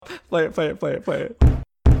Play it.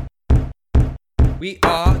 We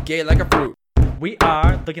are gay like a fruit. We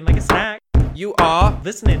are looking like a snack. You are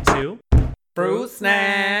Listening to Fruit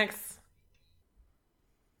Snacks.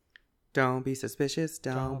 Don't be suspicious.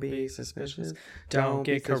 Don't be suspicious. Don't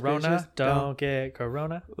get suspicious. corona. Don't get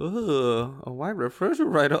corona. Ooh, a white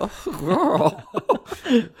refrigerator. Girl.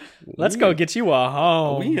 Let's go get you a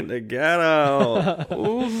home. We in the ghetto.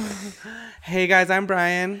 Ooh. Hey guys, I'm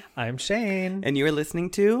Brian. I'm Shane. And you are listening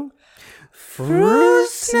to Fruit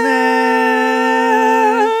Snacks.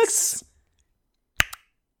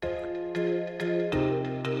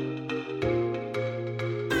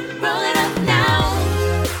 Roll it up now.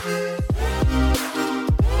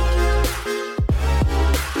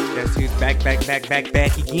 Guess who's back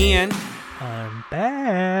again. I'm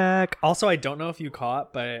back. Also, I don't know if you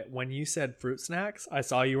caught, but when you said fruit snacks, I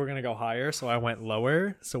saw you were going to go higher, so I went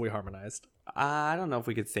lower, so we harmonized. I don't know if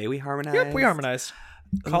we could say we harmonized. Yep, we harmonized.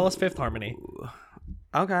 Call us Fifth Harmony.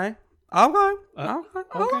 Okay. Okay.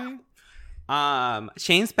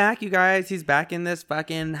 Shane's back, you guys. He's back in this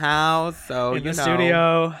fucking house. So In the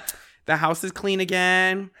studio. The house is clean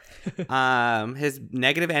again. His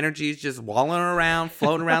negative energy is just wallowing around,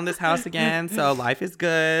 floating around this house again. So life is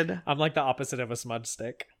good. I'm like the opposite of a smudge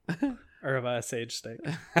stick. Or of a sage stick.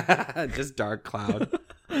 Just dark cloud.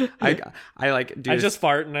 I like do I just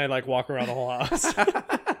fart and I like walk around the whole house.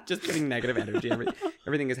 just putting negative energy.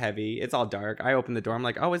 Everything is heavy. It's all dark. I open the door. I'm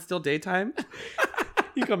like, oh, it's still daytime.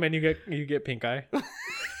 You come in, you get pink eye.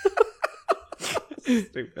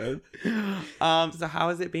 Stupid. So how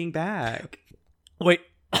is it being back? Wait.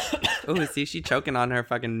 Oh, see, she choking on her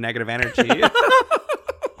fucking negative energy.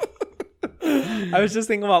 I was just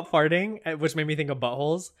thinking about farting, which made me think of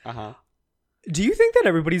buttholes. Uh-huh. Do you think that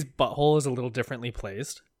everybody's butthole is a little differently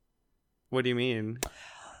placed? What do you mean?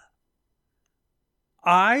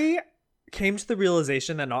 I came to the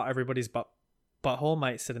realization that not everybody's butthole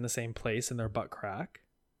might sit in the same place in their butt crack.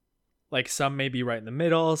 Like some may be right in the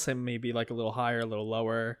middle, some may be like a little higher, a little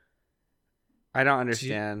lower. I don't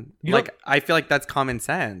understand. You like, don't- I feel like that's common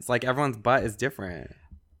sense. Like, everyone's butt is different.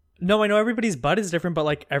 No, I know everybody's butt is different, but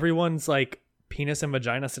like everyone's like penis and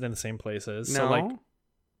vagina sit in the same places. No? So like,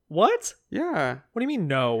 what? Yeah. What do you mean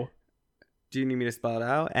no? Do you need me to spell it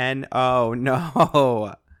out? N-O.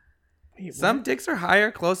 No. Wait, Some what? dicks are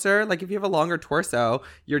higher, closer. Like, if you have a longer torso,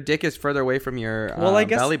 your dick is further away from your Well, I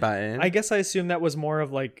guess- belly button. I guess I assume that was more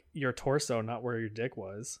of like your torso, not where your dick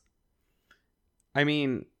was. I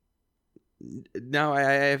mean, no,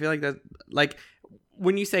 I feel like that, like,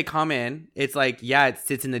 when you say common, it's like, yeah, it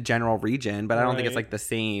sits in the general region, but I don't think it's Right. like the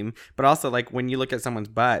same. But also, like, when you look at someone's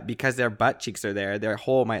butt, because their butt cheeks are there, their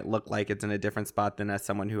hole might look like it's in a different spot than as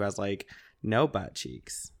someone who has like no butt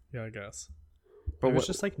cheeks. Yeah, I guess. But It was what,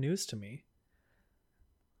 just like news to me.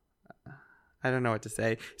 I don't know what to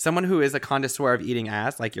say. Someone who is a connoisseur of eating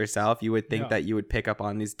ass, like yourself, you would think Yeah. that you would pick up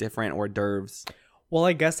on these different hors d'oeuvres. Well,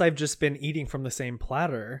 I guess I've just been eating from the same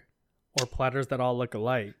platter, or platters that all look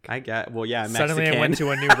alike. I get, well, yeah, Mexican. Suddenly I went to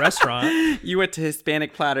a new restaurant. You went to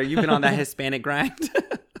Hispanic platter. You've been on that Hispanic grind.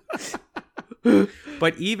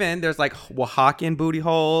 But even there's like Oaxacan booty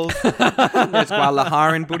holes. There's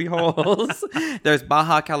Guadalajaran booty holes. There's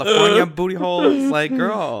Baja California booty holes. Like,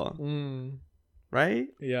 girl, right?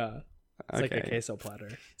 Yeah. It's like a queso platter.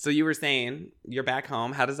 So you were saying you're back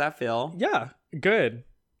home. How does that feel? Yeah, good.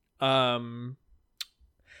 I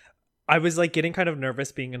was like getting kind of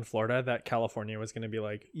nervous being in Florida that California was going to be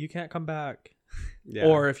like, you can't come back. Yeah.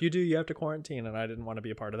 Or if you do, you have to quarantine. And I didn't want to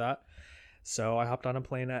be a part of that. So I hopped on a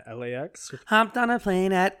plane at LAX. Hopped on a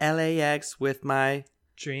plane at LAX with my.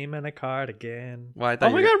 Dream in a cardigan. Well, I Oh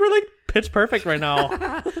thought my you- God, we're like pitch perfect right now.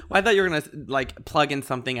 Well, I thought you were gonna like plug in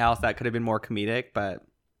something else that could have been more comedic, but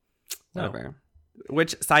whatever.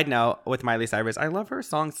 Which, side note, with Miley Cyrus, I love her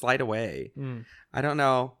song "Slide Away." I don't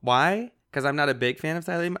know why, because I'm not a big fan of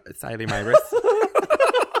Siley Cyrus.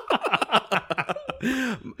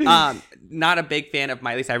 Not a big fan of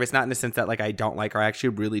Miley Cyrus, not in the sense that like I don't like her. I actually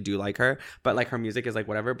really do like her, but like her music is like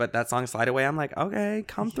whatever. But that song "Slide Away," I'm like, okay,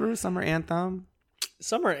 come through, summer anthem.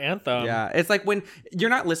 Summer anthem. Yeah, it's like when you're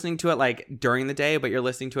not listening to it like during the day, but you're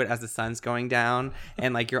listening to it as the sun's going down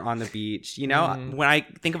and like you're on the beach. You know, when I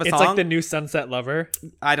think of a It's song, like the new Sunset Lover.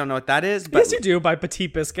 I don't know what that is, but Yes, you do, by Petit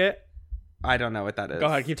Biscuit. I don't know what that is. Go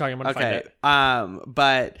ahead, keep talking. I'm gonna find Okay, it.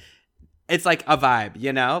 but it's like a vibe,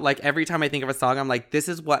 you know? Like every time I think of a song, I'm like, this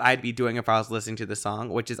is what I'd be doing if I was listening to the song,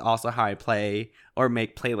 which is also how I play or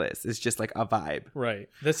make playlists. It's just like a vibe. Right.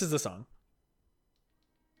 This is the song.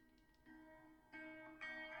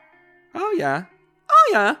 Oh yeah. Oh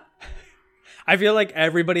yeah. I feel like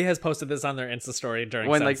everybody has posted this on their Insta story during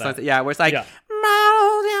When sunset. like sunset, yeah, where it's like Yeah.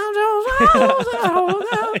 "Model down to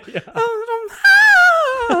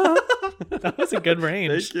That was a good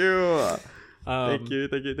range. Thank you. Um, Thank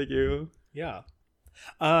you. Yeah.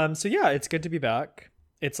 So yeah, it's good to be back.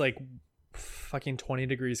 It's like fucking 20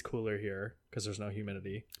 degrees cooler here because there's no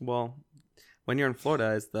humidity. Well, when you're in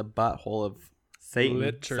Florida, it's the butthole of Satan.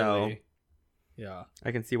 Literally. So Yeah.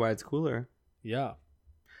 I can see why it's cooler. Yeah.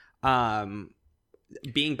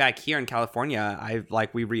 Being back here in California,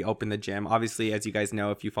 we reopened the gym. Obviously, as you guys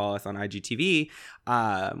know, if you follow us on IGTV,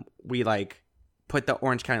 we put the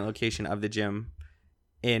Orange County location of the gym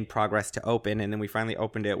in progress to open, and then we finally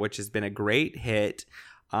opened it, which has been a great hit.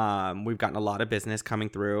 We've gotten a lot of business coming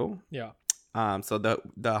through. Yeah. So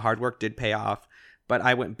the hard work did pay off. But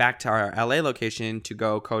I went back to our LA location to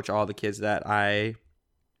go coach all the kids that I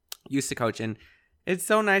used to coach, and it's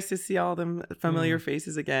so nice to see all them familiar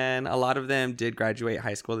faces again. A lot of them did graduate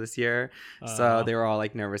high school this year, so they were all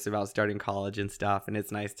nervous about starting college and stuff, and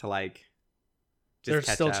it's nice to just They're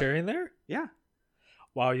catch still up. cheering there? Yeah.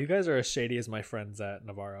 Wow, you guys are as shady as my friends at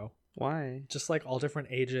Navarro. Why? Just all different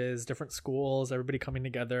ages, different schools, everybody coming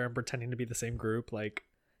together and pretending to be the same group.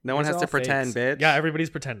 No one these has are to all pretend, fakes. bitch. Yeah, everybody's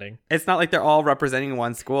pretending. It's not like they're all representing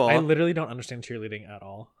one school. I literally don't understand cheerleading at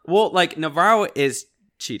all. Well, Navarro is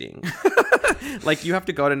cheating. You have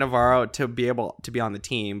to go to Navarro to be able to be on the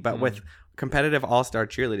team, but with competitive all-star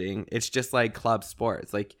cheerleading, it's just club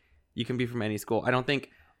sports. You can be from any school. I don't think.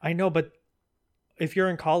 I know, but if you're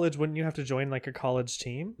in college, wouldn't you have to join a college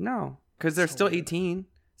team? No, because they're still 18,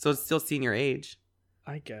 so it's still senior age.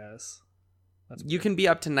 I guess. You can be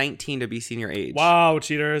up to 19 to be senior age. Wow,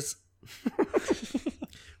 cheaters.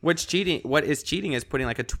 What is cheating is putting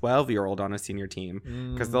a 12-year-old on a senior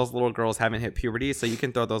team, because those little girls haven't hit puberty, so you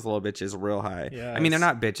can throw those little bitches real high. Yes. I mean, they're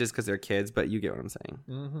not bitches because they're kids, but you get what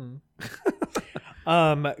I'm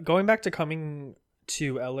saying. Going back to coming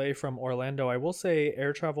to LA from Orlando, I will say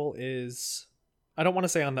air travel is, I don't want to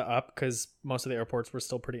say on the up because most of the airports were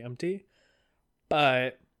still pretty empty,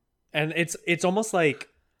 and it's almost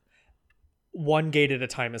one gate at a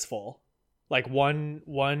time is full. One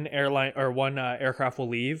airline or one aircraft will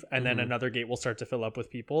leave, and then another gate will start to fill up with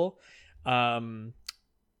people. But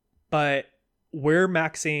we're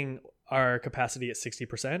maxing our capacity at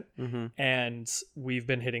 60%, and we've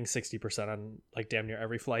been hitting 60% on damn near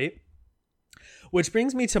every flight. Which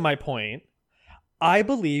brings me to my point. I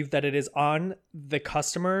believe that it is on the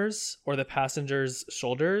customers or the passengers'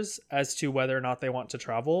 shoulders as to whether or not they want to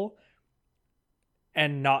travel,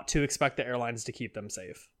 and not to expect the airlines to keep them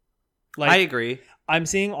safe. I agree. I'm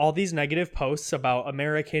seeing all these negative posts about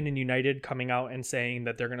American and United coming out and saying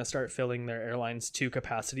that they're going to start filling their airlines to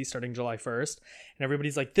capacity starting July 1st. And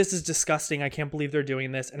everybody's like, this is disgusting. I can't believe they're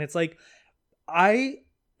doing this. And it's I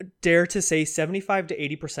dare to say 75 to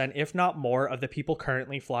 80%, if not more, of the people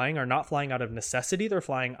currently flying are not flying out of necessity. They're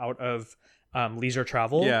flying out of leisure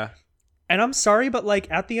travel. Yeah. And I'm sorry, but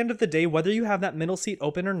at the end of the day, whether you have that middle seat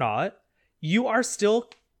open or not, you are still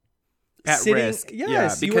at risk.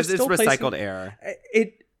 Yes, because it's recycled air.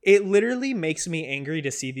 It literally makes me angry to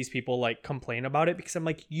see these people complain about it, because I'm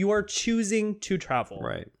you are choosing to travel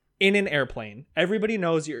in an airplane. Everybody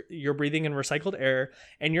knows you're breathing in recycled air,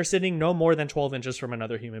 and you're sitting no more than 12 inches from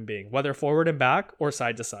another human being, whether forward and back or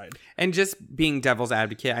side to side. And just being devil's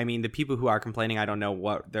advocate, I mean, the people who are complaining, I don't know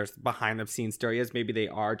what their behind the scenes story is. Maybe they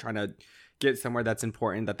are trying to get somewhere that's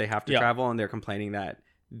important that they have to travel, and they're complaining that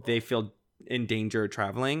they feel in danger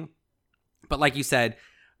traveling. But like you said,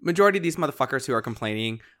 majority of these motherfuckers who are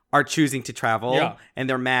complaining are choosing to travel, and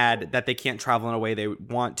they're mad that they can't travel in a way they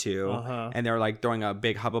want to, and they're throwing a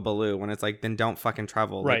big hubbubaloo when it's then don't fucking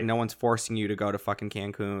travel. Right. No one's forcing you to go to fucking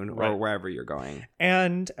Cancun or wherever you're going.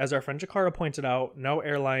 And as our friend Jakara pointed out, no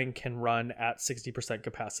airline can run at 60%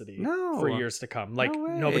 capacity for years to come.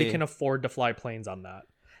 Nobody can afford to fly planes on that.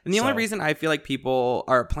 And the only reason I feel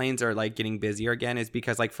our planes are getting busier again is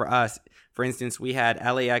because for us, for instance, we had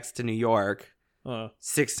LAX to New York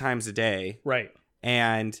 6 times a day. Right.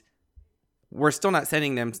 And we're still not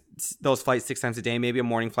sending them those flights 6 times a day, maybe a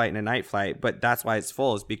morning flight and a night flight. But that's why it's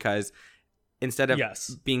full, is because instead of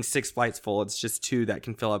being 6 flights full, it's just 2 that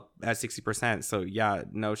can fill up at 60%. So yeah,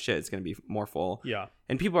 no shit, it's going to be more full. Yeah.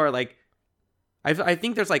 And people are I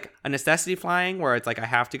think there's a necessity flying where it's I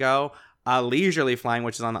have to go. Leisurely flying,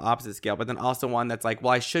 which is on the opposite scale, but then also one that's well,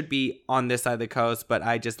 I should be on this side of the coast, but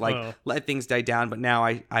I just let things die down, but now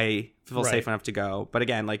I feel safe enough to go. But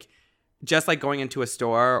again, just going into a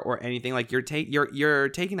store or anything, you're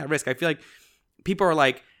taking that risk. I feel people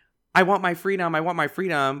are I want my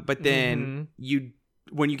freedom, but then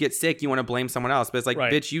when you get sick, you want to blame someone else, but it's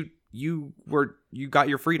bitch, you got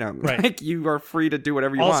your freedom. Right. You are free to do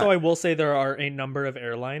whatever you want. Also, I will say there are a number of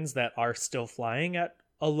airlines that are still flying at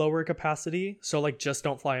a lower capacity. So like just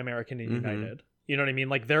don't fly American and United. You know what I mean?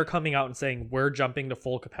 Like they're coming out and saying we're jumping to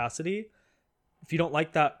full capacity. If you don't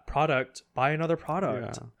like that product, buy another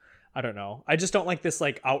product. Yeah. I don't know. I just don't like this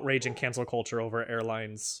like outrage and cancel culture over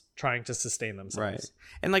airlines trying to sustain themselves. Right.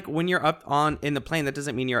 And like when you're up on in the plane, that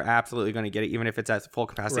doesn't mean you're absolutely going to get it, even if it's at full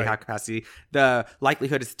capacity, Right. half capacity. The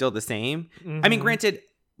likelihood is still the same. I mean, granted,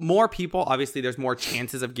 more people, obviously there's more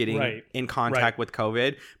chances of getting Right. in contact Right. with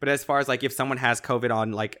COVID. But as far as like if someone has COVID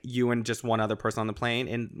on like you and just one other person on the plane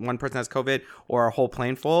and one person has COVID or a whole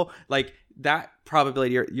plane full, like that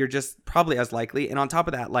probability you're just probably as likely. And on top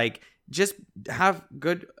of that, like just have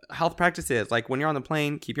good health practices. Like when you're on the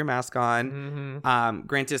plane, keep your mask on.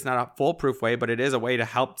 Granted, it's not a foolproof way, but it is a way to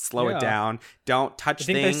help slow Yeah. it down. Don't touch I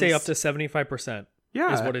think things. they say up to 75%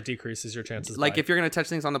 Yeah. is what it decreases your chances Like by. if you're going to touch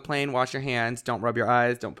things on the plane, wash your hands. Don't rub your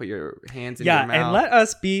eyes. Don't put your hands in yeah, your mouth. and let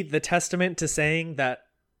us be the testament to saying that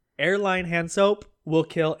airline hand soap will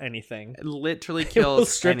kill anything. It literally It will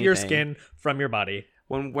kills strip your anything. skin from your body.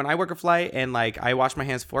 When I work a flight and like I wash my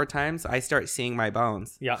hands 4 times, I start seeing my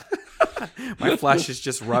bones. Yeah. My flesh is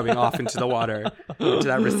just rubbing off into the water, into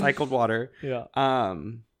that recycled water. Yeah.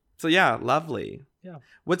 So yeah, lovely. Yeah.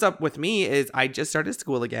 What's up with me is I just started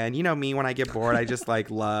school again. You know me, when I get bored, I just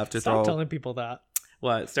like love to Stop throw. telling people that.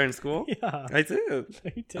 What, starting school? Yeah. I do.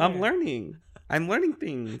 You did. I'm learning. I'm learning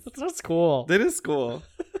things. That's not school. That is school.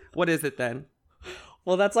 What is it then?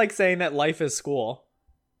 Well, that's like saying that life is school.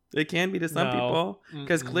 It can be to some No. people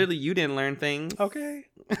because Mm-mm. clearly you didn't learn things. Okay.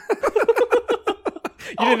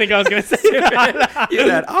 You didn't think I was going to say that. You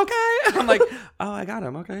said okay. I'm like, oh, I got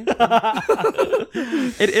him. Okay.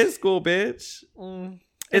 It is school, bitch.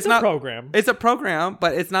 It's not a program. It's a program,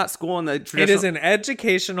 but it's not school in the traditional. It is an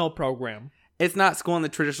educational program. It's not school in the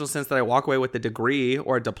traditional sense that I walk away with a degree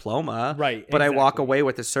or a diploma. Right, But I walk exactly. away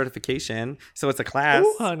with a certification. So it's a class.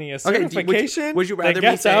 Ooh, honey, a Okay, certification? would you Then rather me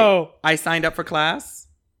guess say so. I signed up for class?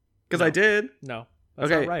 Because No. I did. No,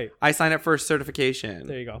 that's Okay. not right. I signed up for a certification.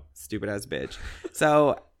 There you go. Stupid ass bitch.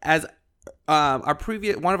 So as one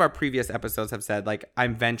of our previous episodes have said, like,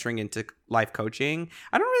 I'm venturing into life coaching.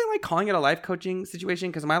 I don't really like calling it a life coaching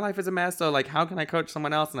situation because my life is a mess. So like, how can I coach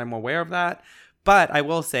someone else? And I'm aware of that. But I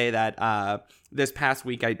will say that this past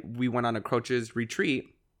week we went on a coaches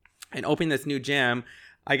retreat and opened this new gym.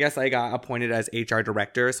 I guess I got appointed as HR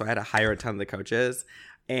director, so I had to hire a ton of the coaches.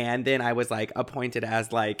 And then I was like appointed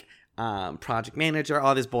as like project manager,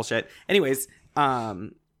 all this bullshit. Anyways,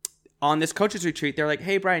 on this coaches retreat, they're like,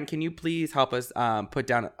 "Hey Brian, can you please help us put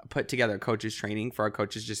together a coaches training for our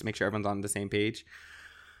coaches, just to make sure everyone's on the same page?"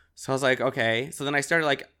 So I was like, "Okay." So then I started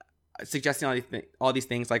like suggesting all these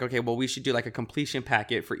things, like, okay, well, we should do like a completion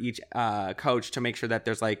packet for each coach to make sure that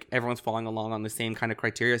there's like everyone's following along on the same kind of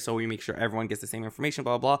criteria, so we make sure everyone gets the same information,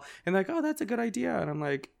 blah blah blah. And they're like, "Oh, that's a good idea." And I'm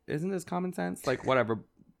like, "Isn't this common sense?" Like, whatever.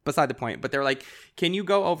 Beside the point. But they're like, "Can you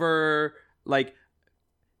go over like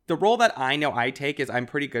the role that I know I take is I'm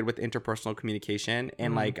pretty good with interpersonal communication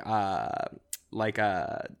and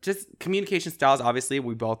just communication styles. Obviously,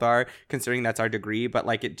 we both are, considering that's our degree, but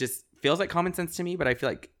like it just feels like common sense to me. But I feel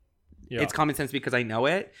like it's common sense because I know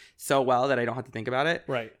it so well that I don't have to think about it.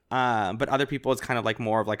 Right. But other people, it's kind of like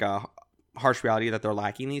more of like a harsh reality that they're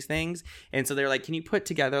lacking these things. And so they're like, "Can you put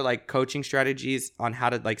together like coaching strategies on how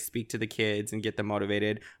to like speak to the kids and get them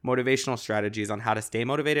motivated, motivational strategies on how to stay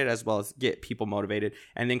motivated as well as get people motivated,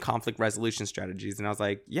 and then conflict resolution strategies?" And I was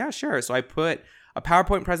like, "Yeah, sure." So I put a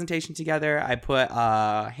PowerPoint presentation together. I put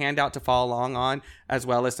a handout to follow along on, as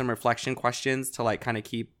well as some reflection questions to like kind of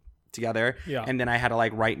keep together. Yeah. And then I had to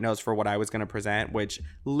like write notes for what I was going to present, which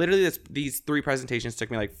literally these 3 presentations took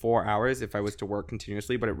me like 4 hours if I was to work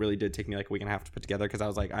continuously, but it really did take me like a week and a half to put together because I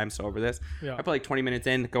was like, I'm so over this. Yeah. I put like 20 minutes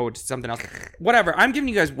in, go to something else. Whatever. I'm giving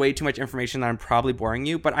you guys way too much information that I'm probably boring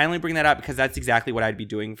you, but I only bring that up because that's exactly what I'd be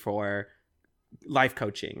doing for life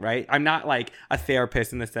coaching, right? I'm not like a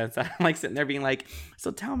therapist in the sense that I'm like sitting there being like, "So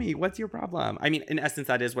tell me, what's your problem?" I mean, in essence,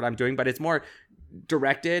 that is what I'm doing, but it's more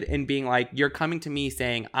directed and being like, you're coming to me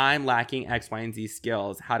saying, "I'm lacking X, Y, and Z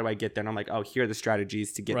skills. How do I get there?" And I'm like, "Oh, here are the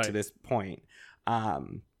strategies to get Right. to this point."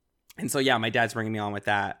 And so, yeah, my dad's bringing me on with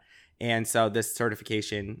that. And so this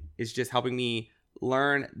certification is just helping me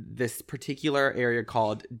learn this particular area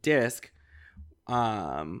called DISC,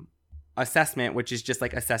 assessment, which is just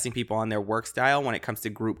like assessing people on their work style when it comes to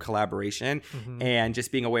group collaboration, and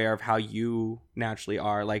just being aware of how you naturally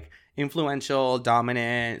are, like influential,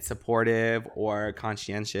 dominant, supportive, or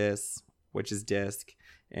conscientious, which is DISC.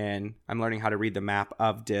 And I'm learning how to read the map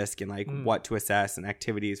of DISC and like what to assess and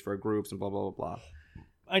activities for groups and blah blah blah blah.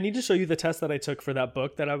 I need to show you the test that I took for that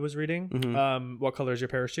book that I was reading. What color is your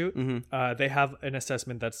parachute? They have an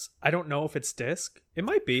assessment that's, I don't know if it's DISC. It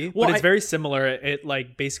might be, but it's very similar. It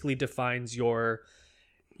like basically defines your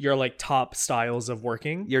like top styles of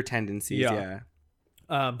working, your tendencies. Yeah.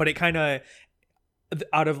 But it kind of,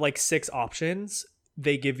 out of like 6 options,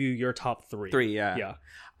 they give you your top 3. Yeah.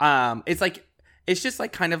 It's like, it's just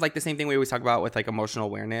like kind of like the same thing we always talk about with like emotional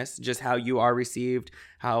awareness, just how you are received,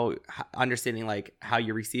 how understanding like how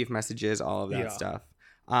you receive messages, all of that stuff.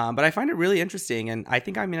 But I find it really interesting, and I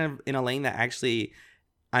think I'm in a lane that actually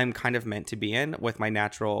I'm kind of meant to be in with my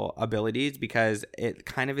natural abilities, because it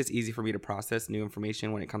kind of is easy for me to process new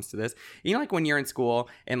information when it comes to this. You know, like when you're in school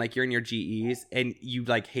and like you're in your GEs and you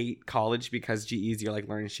like hate college because GEs you're like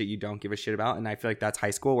learning shit you don't give a shit about, and I feel like that's high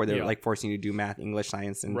school where they're like forcing you to do math, English,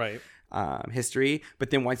 science, and history. But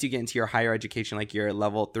then once you get into your higher education, like your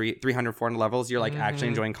level 300, 400 levels, you're like actually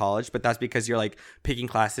enjoying college, but that's because you're like picking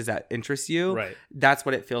classes that interest you. Right. That's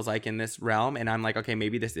what it feels like in this realm. And I'm like, okay,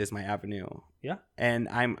 maybe this is my avenue. Yeah. And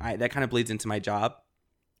that kind of bleeds into my jobs,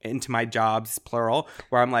 plural,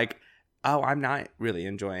 where I'm like, oh, I'm not really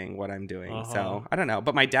enjoying what I'm doing. So I don't know.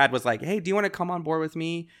 But my dad was like, hey, do you want to come on board with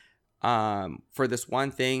me? For this one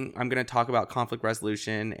thing, I'm going to talk about conflict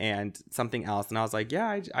resolution and something else. And I was like,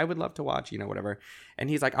 yeah, I would love to watch, whatever. And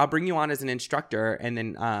he's like, I'll bring you on as an instructor, and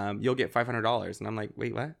then you'll get $500. And I'm like,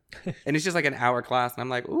 wait, what? And it's just like an hour class. And I'm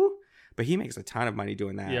like, ooh, but he makes a ton of money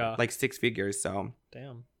doing that. Yeah. Like 6 figures. So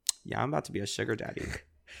damn. Yeah, I'm about to be a sugar daddy.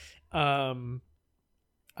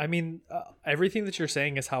 I mean, everything that you're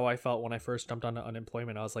saying is how I felt when I first jumped onto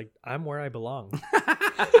unemployment. I was like, I'm where I belong.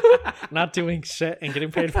 Not doing shit and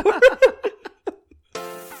getting paid for it.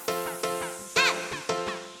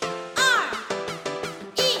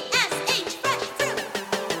 F-R-E-S-H, fresh fruit.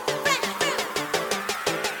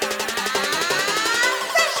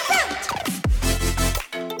 Fresh fruit.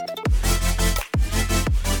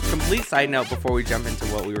 Complete side note before we jump into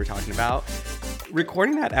what we were talking about.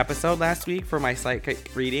 Recording that episode last week for my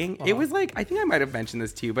psychic reading, it was like, I think I might have mentioned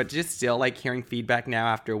this to you, but just still like hearing feedback now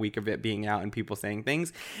after a week of it being out and people saying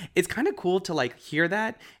things, it's kind of cool to like hear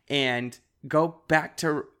that and go back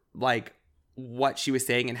to like what she was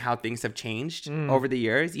saying and how things have changed over the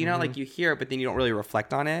years. Like you hear it, but then you don't really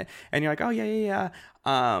reflect on it, and you're like, oh yeah.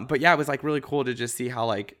 But yeah, it was like really cool to just see how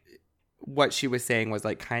like what she was saying was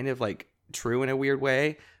like kind of like true in a weird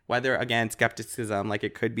way. Whether, again, skepticism, like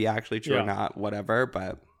it could be actually true or not, whatever.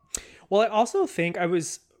 But well, I also think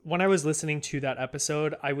when I was listening to that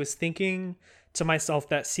episode, I was thinking to myself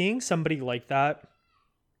that seeing somebody like that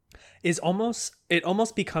is almost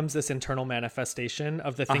becomes this internal manifestation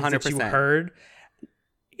of the things 100%. That you heard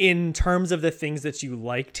in terms of the things that you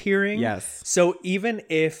liked hearing. Yes. So even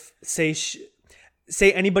if,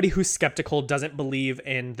 say anybody who's skeptical doesn't believe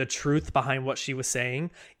in the truth behind what she was saying,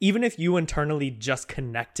 even if you internally just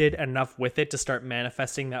connected enough with it to start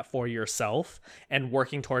manifesting that for yourself and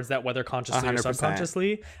working towards that, whether consciously 100%. Or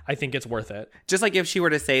subconsciously, I think it's worth it. Just like if she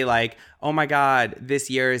were to say like, oh my God, this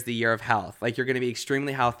year is the year of health. Like you're going to be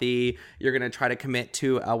extremely healthy. You're going to try to commit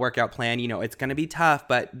to a workout plan. It's going to be tough,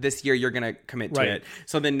 but this year you're going to commit to it.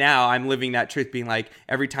 So then now I'm living that truth, being like,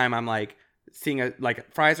 every time I'm like, seeing a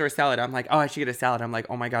like fries or a salad, I'm like, oh, I should get a salad. I'm like,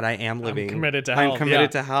 oh my God, I am living. I'm committed to health.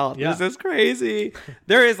 To health. Yeah. This is crazy.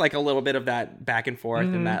 There is like a little bit of that back and forth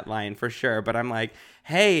in that line for sure. But I'm like,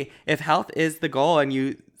 hey, if health is the goal and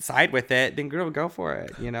you side with it, then go for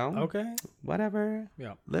it. Okay. Whatever.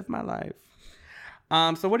 Yeah. Live my life.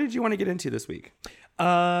 So what did you want to get into this week?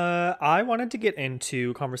 I wanted to get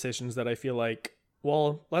into conversations that I feel like,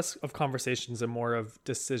 well, less of conversations and more of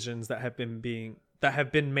decisions that have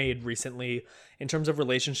been made recently in terms of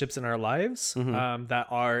relationships in our lives that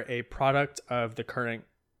are a product of the current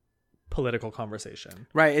political conversation.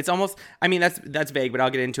 Right. It's almost, I mean, that's vague, but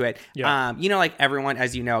I'll get into it. Yeah. Like everyone,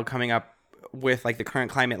 as you know, coming up with like the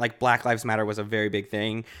current climate, like Black Lives Matter was a very big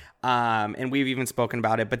thing. And we've even spoken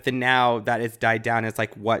about it, but then now that it's died down, it's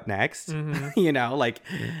like, what next? Like,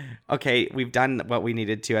 okay, we've done what we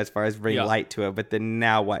needed to as far as bring light to it, but then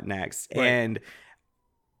now what next? Right. And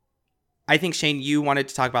I think, Shane, you wanted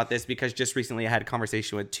to talk about this because just recently I had a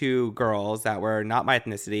conversation with 2 girls that were not my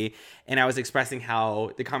ethnicity. And I was expressing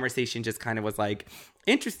how the conversation just kind of was like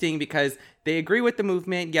interesting because they agree with the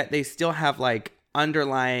movement, yet they still have like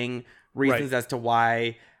underlying reasons as to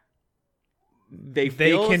why they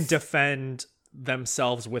can defend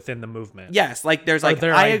themselves within the movement. Yes, like there's like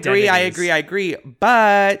I agree,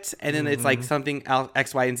 but and then it's like something else,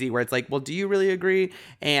 X, Y, and Z where it's like, well, do you really agree?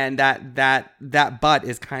 And that but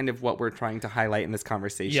is kind of what we're trying to highlight in this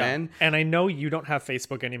conversation. Yeah. And I know you don't have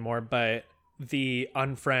Facebook anymore, but the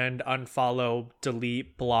unfriend, unfollow,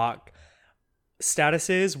 delete, block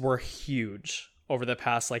statuses were huge over the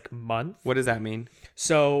past like month. What does that mean?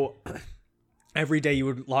 So every day you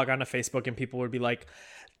would log on to Facebook and people would be like,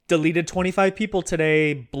 deleted 25 people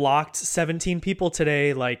today, blocked 17 people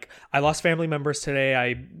today, like I lost family members today,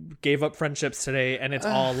 I gave up friendships today, and it's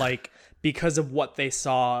all like because of what they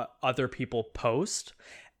saw other people post.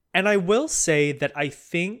 And I will say that I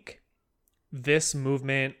think this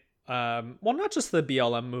movement, well, not just the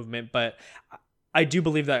BLM movement, but I do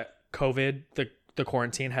believe that COVID, the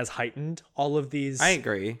quarantine has heightened all of these. I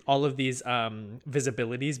agree. All of these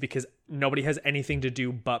visibilities because nobody has anything to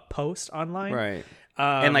do but post online. Right.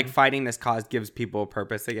 And like fighting this cause gives people a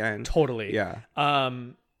purpose again. Totally. Yeah.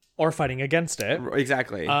 Or fighting against it.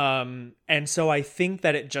 Exactly. And so I think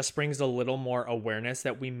that it just brings a little more awareness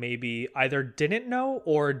that we maybe either didn't know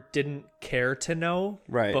or didn't care to know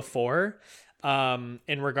before,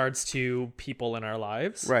 in regards to people in our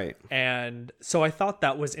lives. Right. And so I thought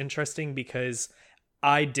that was interesting because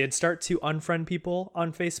I did start to unfriend people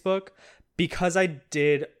on Facebook because I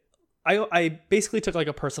basically took like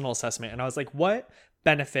a personal assessment and I was like, what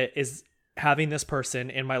benefit is having this person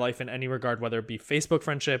in my life in any regard, whether it be Facebook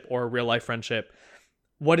friendship or real life friendship?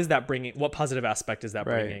 What is that bringing? What positive aspect is that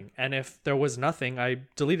bringing? And if there was nothing, I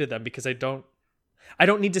deleted them because I don't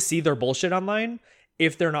need to see their bullshit online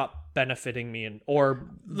if they're not benefiting me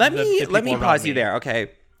let me pause you there. Okay.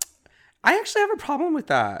 I actually have a problem with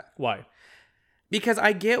that. Why? Because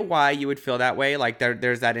I get why you would feel that way. Like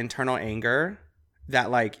there's that internal anger that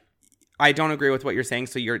like, I don't agree with what you're saying.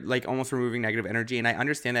 So you're like almost removing negative energy. And I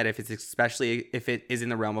understand that especially if it is in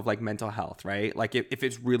the realm of like mental health, right? Like if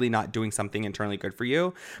it's really not doing something internally good for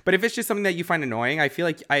you. But if it's just something that you find annoying, I feel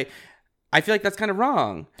like that's kind of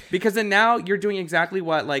wrong because then now you're doing exactly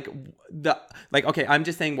what okay, I'm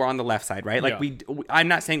just saying we're on the left side, right? Like I'm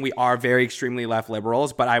not saying we are very extremely left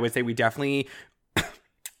liberals, but I would say we definitely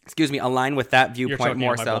align with that viewpoint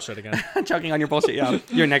more so. Bullshit again. Choking on your bullshit, yeah.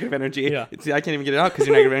 Your negative energy. Yeah. See, I can't even get it out because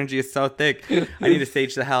your negative energy is so thick. I need to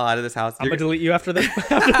stage the hell out of this house. I'm going to delete you after this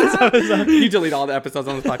episode. You delete all the episodes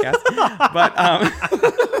on this podcast.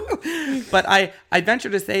 But I venture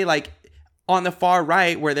to say, like, on the far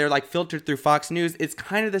right, where they're like filtered through Fox News, it's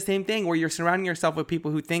kind of the same thing where you're surrounding yourself with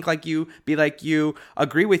people who think like you, be like you,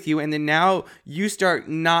 agree with you, and then now you start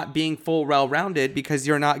not being full well-rounded because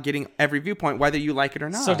you're not getting every viewpoint, whether you like it or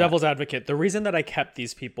not. So, devil's advocate, the reason that I kept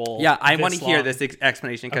these people, I want to hear this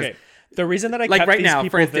explanation because. The reason that I like kept right these now,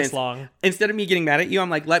 people for instance, this long, instead of me getting mad at you, I'm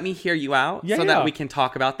like, let me hear you out that we can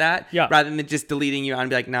talk about that, rather than just deleting you out and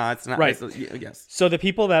be like, no, it's not. Right. Yes. So the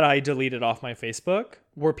people that I deleted off my Facebook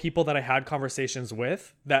were people that I had conversations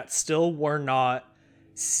with that still were not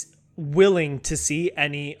willing to see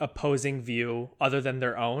any opposing view other than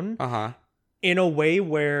their own. In a way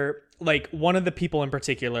where, like, one of the people in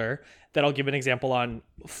particular that I'll give an example on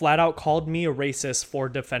flat out called me a racist for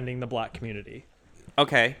defending the Black community.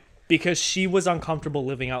 Okay. Because she was uncomfortable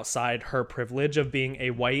living outside her privilege of being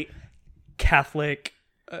a white Catholic.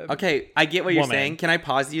 Okay, I get what you're saying. Can I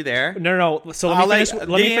pause you there? No. So let me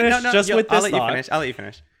finish with this thought. I'll let you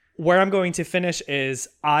finish. Where I'm going to finish is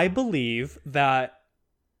I believe that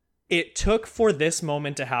it took for this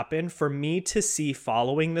moment to happen for me to see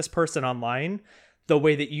following this person online the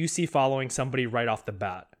way that you see following somebody right off the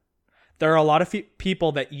bat. There are a lot of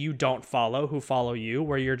people that you don't follow who follow you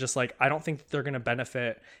where you're just like, I don't think they're going to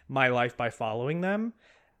benefit my life by following them.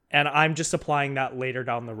 And I'm just applying that later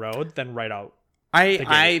down the road than right out.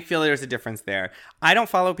 I feel there's a difference there. I don't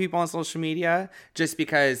follow people on social media just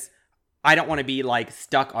because I don't want to be like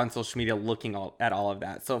stuck on social media looking at all of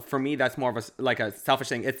that. So for me, that's more of a selfish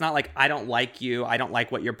thing. It's not like I don't like you. I don't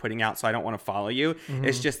like what you're putting out, so I don't want to follow you. Mm-hmm.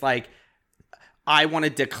 It's just like I want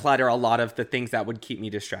to declutter a lot of the things that would keep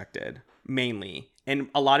me distracted. Mainly. And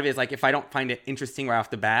a lot of it is like if I don't find it interesting right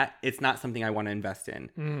off the bat, it's not something I want to invest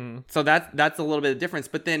in. Mm. So that's a little bit of difference.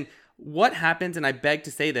 But then what happens, and I beg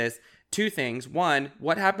to say this, two things. One,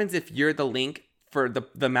 what happens if you're the link for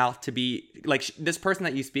the mouth to be like this person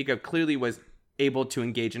that you speak of clearly was able to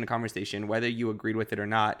engage in a conversation, whether you agreed with it or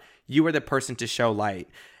not. You were the person to show light.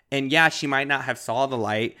 And yeah, she might not have saw the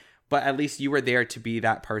light, but at least you were there to be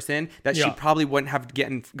that person that she probably wouldn't have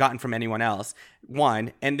gotten from anyone else.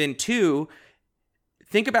 One. And then two,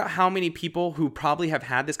 think about how many people who probably have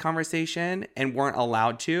had this conversation and weren't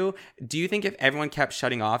allowed to. Do you think if everyone kept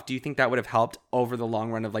shutting off, do you think that would have helped over the long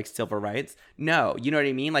run of like civil rights? No. You know what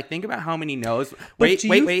I mean? Like think about how many no's. Wait.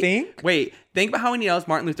 Think about how many no's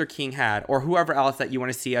Martin Luther King had or whoever else that you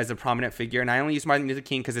want to see as a prominent figure. And I only use Martin Luther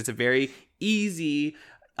King because it's a very easy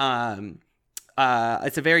person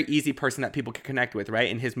that people can connect with, right?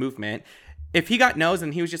 In his movement. If he got no's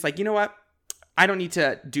and he was just like, you know what? I don't need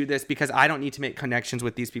to do this because I don't need to make connections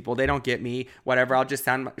with these people. They don't get me, whatever. I'll just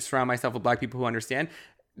surround myself with Black people who understand.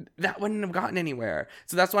 That wouldn't have gotten anywhere.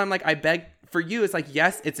 So that's why I'm like, I beg for you. It's like,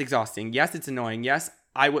 yes, it's exhausting. Yes, it's annoying. Yes,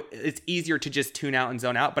 it's easier to just tune out and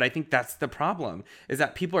zone out. But I think that's the problem, is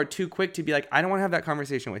that people are too quick to be like, I don't want to have that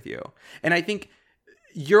conversation with you. And I think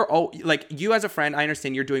you as a friend, I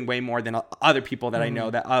understand you're doing way more than other people that I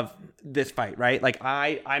know that of this fight, right? Like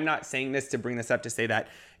I'm not saying this to bring this up to say that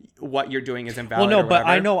what you're doing is invalid. Well, no, but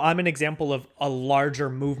I know I'm an example of a larger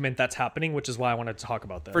movement that's happening, which is why I wanted to talk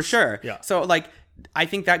about this. For sure. Yeah. So like, I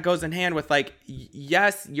think that goes in hand with like,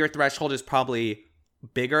 yes, your threshold is probably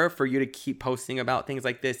bigger for you to keep posting about things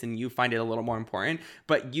like this and you find it a little more important,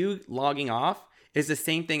 but you logging off is the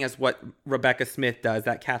same thing as what Rebecca Smith does,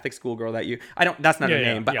 that Catholic schoolgirl that that's not her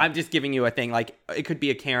name, but I'm just giving you a thing. Like, it could be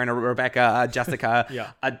a Karen, a Rebecca, a Jessica,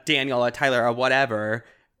 a Daniel, a Tyler, or whatever.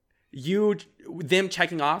 Them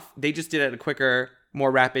checking off, they just did it at a quicker,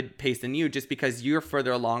 more rapid pace than you, just because you're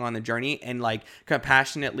further along on the journey, and like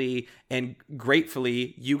compassionately and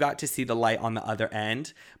gratefully, you got to see the light on the other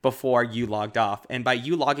end before you logged off. And by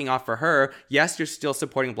you logging off for her, yes, you're still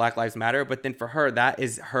supporting Black Lives Matter, but then for her, that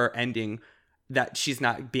is her ending, that she's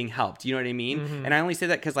not being helped. You know what I mean? Mm-hmm. And I only say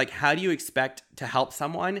that because, like, how do you expect to help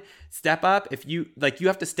someone step up if you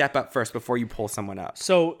have to step up first before you pull someone up?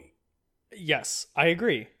 So, yes, I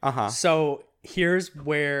agree. Uh-huh. So here's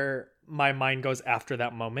where my mind goes after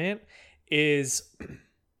that moment is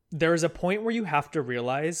there's a point where you have to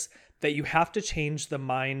realize that you have to change the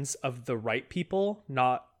minds of the right people,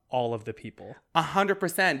 not all of the people.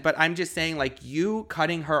 100%. But I'm just saying, like, you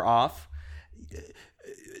cutting her off,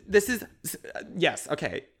 this is, yes,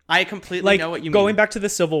 okay. I completely know what you mean. Going back to the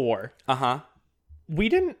Civil War. Uh-huh. We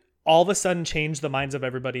didn't all of a sudden change the minds of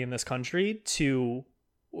everybody in this country to,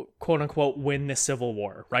 quote unquote, win the Civil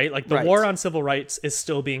War, right? Like, the war on civil rights is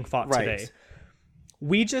still being fought today.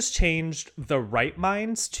 We just changed the right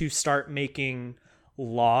minds to start making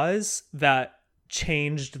laws that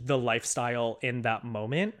changed the lifestyle in that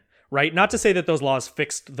moment, right? Not to say that those laws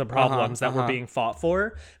fixed the problems that were being fought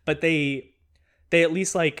for, but they at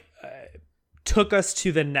least took us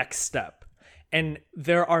to the next step. And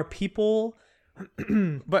there are people...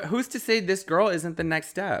 But who's to say this girl isn't the next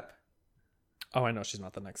step? Oh, I know she's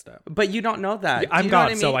not the next step. But you don't know that. I'm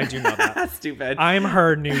God, so I do know that. Stupid. I'm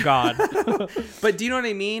her new God. But do you know what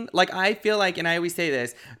I mean? Like, I feel like, and I always say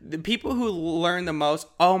this, the people who learn the most,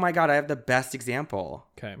 oh my God, I have the best example.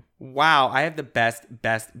 Okay. Wow, I have the best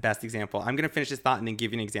example. I'm going to finish this thought and then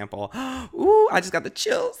give you an example. Ooh, I just got the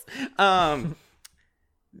chills.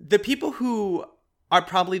 The people who are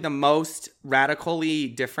probably the most radically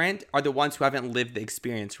different are the ones who haven't lived the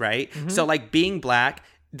experience, right? Mm-hmm. So, like, being Black,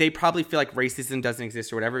 they probably feel like racism doesn't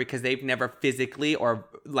exist or whatever because they've never physically or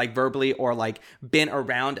like verbally or like been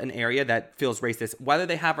around an area that feels racist. Whether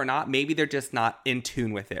they have or not, maybe they're just not in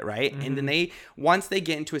tune with it, right? Mm-hmm. And then once they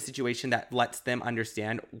get into a situation that lets them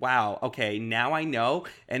understand, wow, okay, now I know,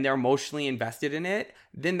 and they're emotionally invested in it,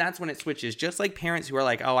 then that's when it switches. Just like parents who are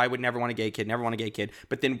like, oh, I would never want a gay kid, never want a gay kid.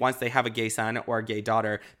 But then once they have a gay son or a gay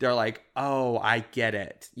daughter, they're like, oh, I get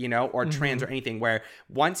it, you know, or trans or anything, where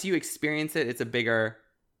once you experience it, it's a bigger,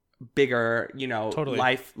 you know, totally.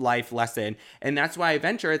 life lesson. And that's why I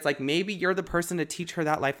venture, it's like, maybe you're the person to teach her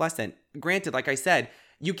that life lesson. Granted, like I said,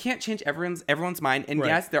 you can't change everyone's mind. And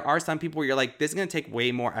yes, there are some people where you're like, this is going to take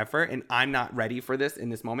way more effort and I'm not ready for this in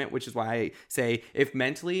this moment, which is why I say, if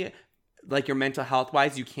mentally, like your mental health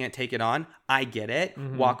wise, you can't take it on, I get it.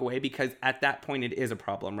 Mm-hmm. Walk away, because at that point it is a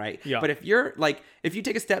problem, right? Yeah. But if you're like, if you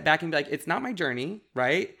take a step back and be like, it's not my journey,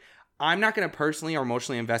 right? I'm not going to personally or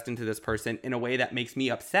emotionally invest into this person in a way that makes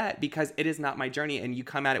me upset because it is not my journey. And you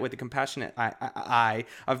come at it with a compassionate eye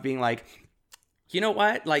of being like, you know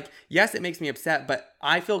what? Like, yes, it makes me upset, but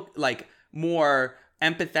I feel like more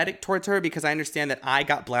empathetic towards her because I understand that I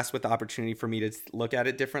got blessed with the opportunity for me to look at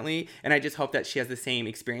it differently. And I just hope that she has the same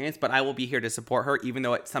experience, but I will be here to support her, even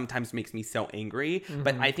though it sometimes makes me so angry. Mm-hmm.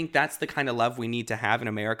 But I think that's the kind of love we need to have in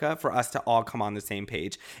America for us to all come on the same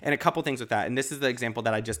page. And a couple things with that. And this is the example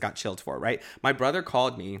that I just got chilled for, right? My brother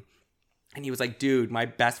called me and he was like, dude, my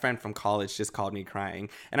best friend from college just called me crying.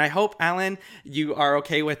 And I hope, Alan, you are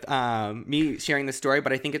okay with me sharing this story,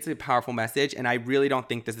 but I think it's a powerful message. And I really don't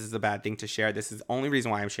think this is a bad thing to share. This is the only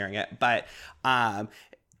reason why I'm sharing it. But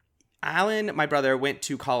Alan, my brother, went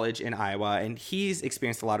to college in Iowa, and he's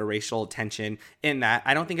experienced a lot of racial tension in that.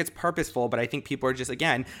 I don't think it's purposeful, but I think people are just,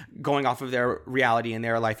 again, going off of their reality and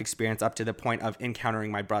their life experience up to the point of encountering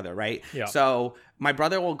my brother, right? Yeah. So my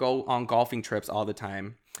brother will go on golfing trips all the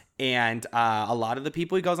time. And a lot of the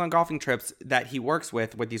people he goes on golfing trips that he works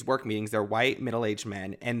with these work meetings, they're white, middle-aged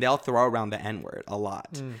men, and they'll throw around the N-word a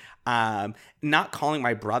lot. Not calling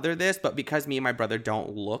my brother this, but because me and my brother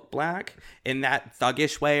don't look black in that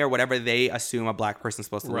thuggish way or whatever they assume a black person's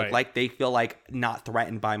supposed to look like, they feel like not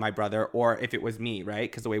threatened by my brother, or if it was me, right?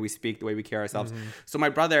 Because the way we speak, the way we carry ourselves. So my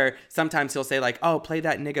brother, sometimes he'll say like, oh, play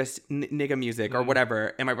that nigga music or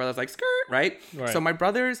whatever. And my brother's like, skirt, right? So my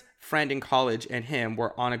brother's friend in college and him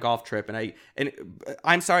were on a golf trip. And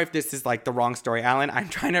I'm sorry if this is like the wrong story, Alan. I'm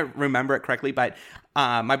trying to remember it correctly, but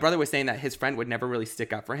my brother was saying that his friend would never really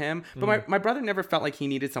stick up for him. But my brother never felt like he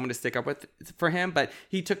needed someone to stick up for him. But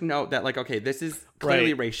he took note that like, okay, this is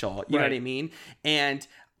clearly racial. You know what I mean? And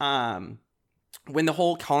when the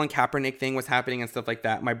whole Colin Kaepernick thing was happening and stuff like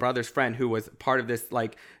that, my brother's friend who was part of this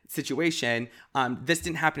like situation, this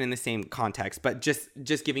didn't happen in the same context, but just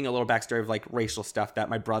giving a little backstory of like racial stuff that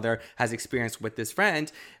my brother has experienced with this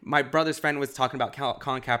friend. My brother's friend was talking about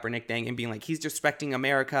Colin Kaepernick thing and being like, he's disrespecting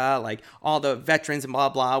America, like all the veterans and blah,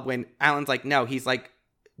 blah, when Alan's like, no, he's like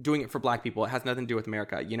doing it for black people. It has nothing to do with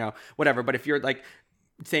America, you know, whatever. But if you're like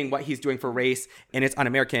saying what he's doing for race and it's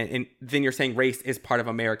un-American, and then you're saying race is part of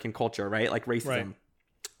American culture, right? Like racism,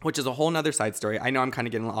 which is a whole nother side story. I know I'm kind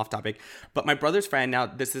of getting off topic, but my brother's friend, now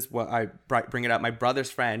this is what I bring it up. My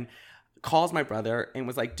brother's friend calls my brother and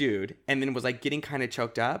was like, dude, and then was like getting kind of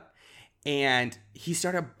choked up. And he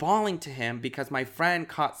started bawling to him because my friend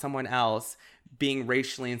caught someone else being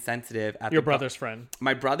racially insensitive at your brother's friend.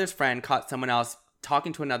 My brother's friend caught someone else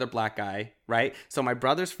talking to another black guy, right? So my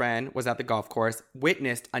brother's friend was at the golf course,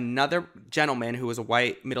 witnessed another gentleman who was a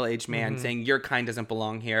white middle-aged man saying your kind doesn't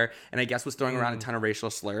belong here, and I guess was throwing around a ton of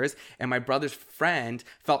racial slurs. And my brother's friend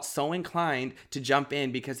felt so inclined to jump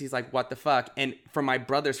in because he's like, what the fuck? And for my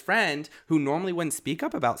brother's friend, who normally wouldn't speak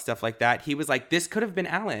up about stuff like that, he was like, this could have been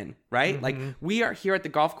Alan, right? Like, we are here at the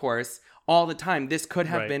golf course all the time. This could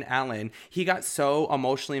have been Alan. He got so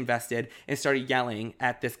emotionally invested and started yelling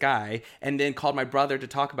at this guy, and then called my brother to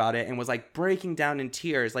talk about it and was like breaking down in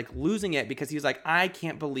tears, like losing it, because he was like, I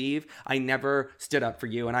can't believe I never stood up for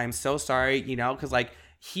you, and I'm so sorry, you know, because like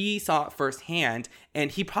he saw it firsthand,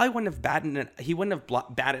 and he probably wouldn't have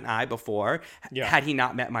batted an eye before had he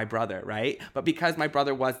not met my brother, right? But because my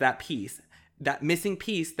brother was that piece, that missing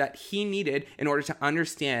piece that he needed in order to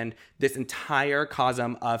understand this entire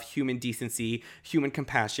cosm of human decency, human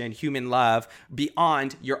compassion, human love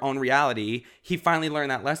beyond your own reality, he finally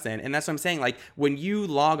learned that lesson. And that's what I'm saying. Like, when you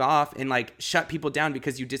log off and like shut people down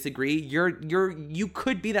because you disagree, you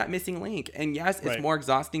could be that missing link. And yes, it's more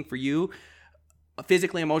exhausting for you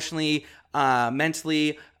physically, emotionally,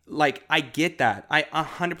 mentally. Like, I get that. I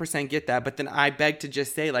 100% get that. But then I beg to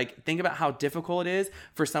just say, like, think about how difficult it is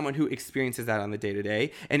for someone who experiences that on the day to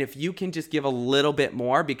day. And if you can just give a little bit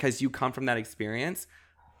more because you come from that experience,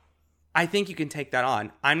 I think you can take that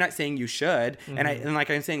on. I'm not saying you should. And like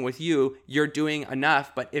I'm saying with you, you're doing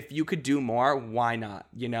enough. But if you could do more, why not?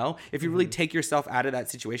 You know, if you really take yourself out of that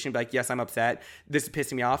situation, be like, yes, I'm upset. This is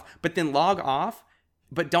pissing me off. But then log off,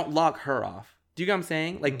 but don't log her off. Do you get what I'm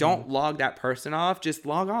saying? Like, don't log that person off. Just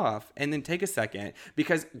log off and then take a second.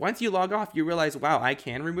 Because once you log off, you realize, wow, I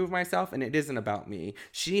can remove myself and it isn't about me.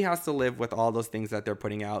 She has to live with all those things that they're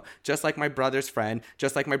putting out. Just like my brother's friend,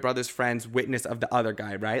 just like my brother's friend's witness of the other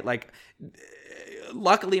guy, right? Like,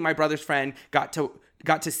 luckily, my brother's friend got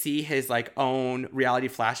to see his, like, own reality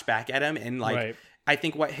flashback at him. And, like, I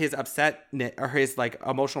think what his upset or his, like,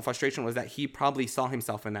 emotional frustration was that he probably saw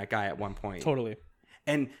himself in that guy at one point. Totally.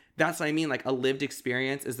 And that's what I mean. Like, a lived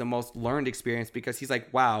experience is the most learned experience, because he's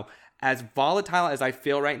like, wow, as volatile as I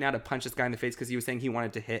feel right now to punch this guy in the face because he was saying he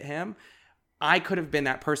wanted to hit him, I could have been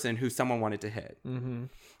that person who someone wanted to hit. And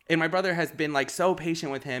my brother has been like so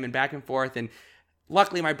patient with him and back and forth. And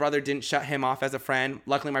luckily my brother didn't shut him off as a friend.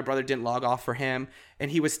 Luckily my brother didn't log off for him.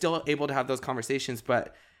 And he was still able to have those conversations.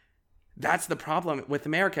 But that's the problem with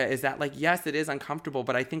America, is that, like, yes, it is uncomfortable,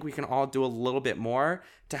 but I think we can all do a little bit more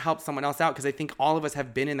to help someone else out, because I think all of us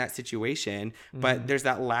have been in that situation, but there's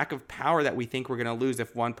that lack of power that we think we're going to lose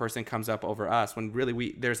if one person comes up over us, when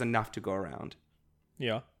really there's enough to go around.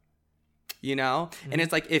 Yeah. You know? And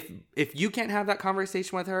it's like, if you can't have that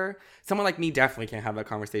conversation with her, someone like me definitely can't have that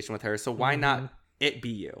conversation with her. So why not it be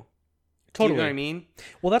you? Totally. Do you know what I mean?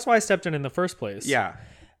 Well, that's why I stepped in the first place. Yeah.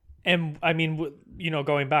 And I mean, you know,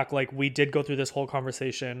 going back, like, we did go through this whole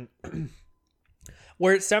conversation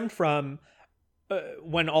where it stemmed from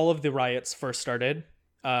when all of the riots first started,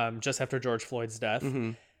 just after George Floyd's death.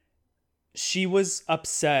 She was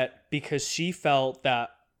upset because she felt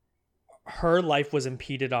that her life was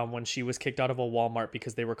impeded on when she was kicked out of a Walmart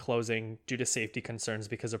because they were closing due to safety concerns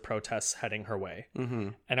because of protests heading her way.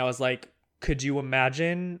 And I was like, could you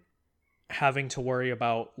imagine having to worry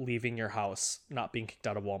about leaving your house, not being kicked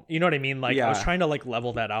out of Walmart? You know what I mean? Like, I was trying to, like,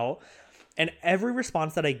 level that out. And every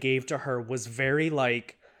response that I gave to her was very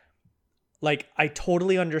like I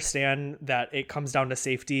totally understand that it comes down to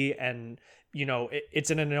safety, and you know, it's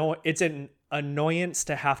an annoyance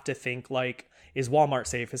to have to think like, is Walmart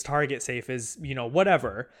safe? Is Target safe? Is, you know,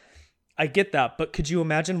 whatever. I get that, but could you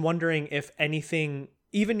imagine wondering if anything,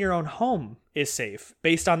 even your own home, is safe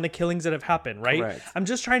based on the killings that have happened, right? Correct. I'm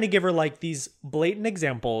just trying to give her like these blatant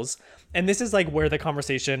examples, and this is like where the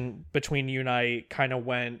conversation between you and I kind of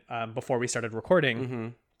went before we started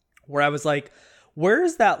recording, where I was like, where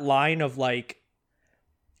is that line of like,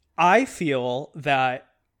 I feel that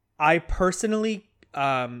I personally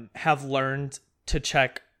have learned to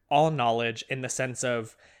check all knowledge in the sense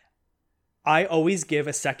of I always give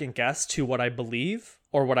a second guess to what I believe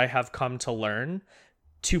or what I have come to learn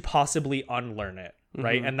to possibly unlearn it,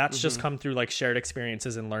 right? And that's just come through like shared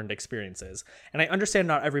experiences and learned experiences. And I understand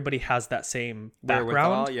not everybody has that same background,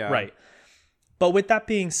 Wherewithal, yeah. right? But with that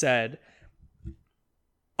being said,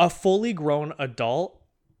 a fully grown adult,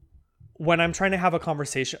 when I'm trying to have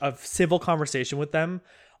a civil conversation with them,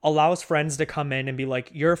 allows friends to come in and be like,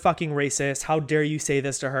 you're a fucking racist. How dare you say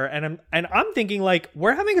this to her? And I'm thinking like,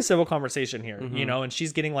 we're having a civil conversation here, you know, and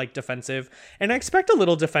she's getting like defensive. And I expect a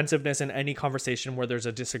little defensiveness in any conversation where there's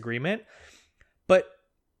a disagreement.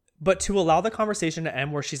 But to allow the conversation to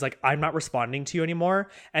end where she's like, I'm not responding to you anymore.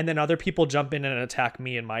 And then other people jump in and attack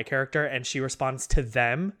me and my character, and she responds to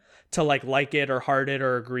them to like it or heart it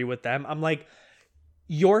or agree with them. I'm like,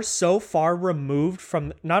 you're so far removed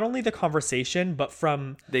from not only the conversation, but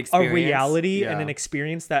from a reality and an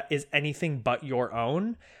experience that is anything but your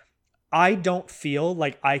own. I don't feel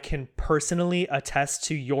like I can personally attest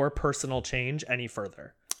to your personal change any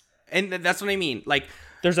further. And that's what I mean. Like,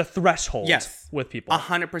 there's a threshold with people.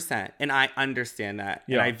 100%. And I understand that.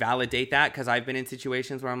 Yeah. And I validate that because I've been in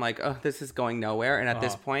situations where I'm like, oh, this is going nowhere. And at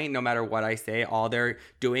this point, no matter what I say, all they're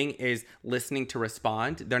doing is listening to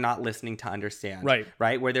respond. They're not listening to understand. Right.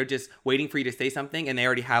 Right? Where they're just waiting for you to say something and they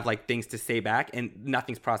already have like things to say back and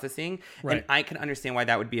nothing's processing. Right. And I can understand why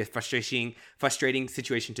that would be a frustrating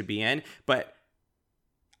situation to be in. But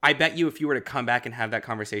I bet you if you were to come back and have that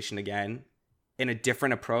conversation again in a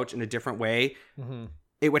different approach, in a different way,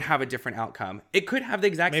 it would have a different outcome. It could have the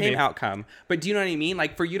exact same outcome. But do you know what I mean?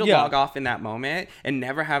 Like, for you to log off in that moment and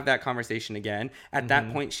never have that conversation again, at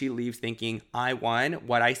that point, she leaves thinking, I won.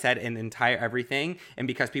 What I said in entire everything, and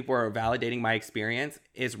because people are validating my experience,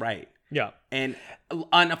 is right. Yeah. And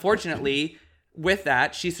unfortunately, with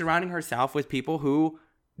that, she's surrounding herself with people who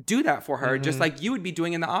do that for her, just like you would be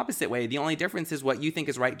doing in the opposite way. The only difference is what you think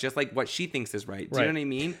is right, just like what she thinks is right. Do you know what I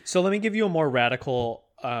mean? So let me give you a more radical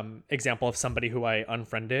example of somebody who I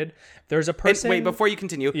unfriended. There's a person. Wait, before you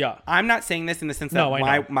continue, I'm not saying this in the sense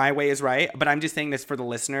that my way is right, but I'm just saying this for the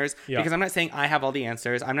listeners because I'm not saying I have all the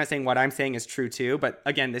answers. I'm not saying what I'm saying is true too, but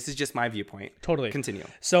again, this is just my viewpoint. Totally. Continue.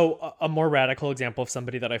 So a more radical example of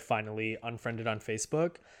somebody that I finally unfriended on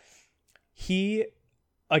Facebook. He,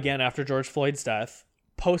 again, after George Floyd's death,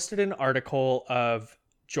 posted an article of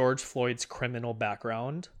George Floyd's criminal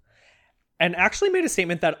background and actually made a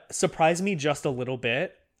statement that surprised me just a little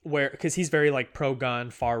bit, where, because he's very like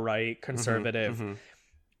pro-gun, far-right, conservative.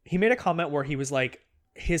 He made a comment where he was like,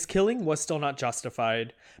 his killing was still not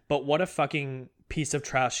justified, but what a fucking piece of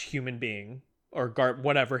trash human being, or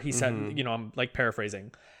whatever he said, you know, I'm like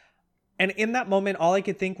paraphrasing. And in that moment, all I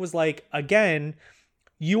could think was like, again,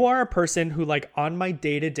 you are a person who like on my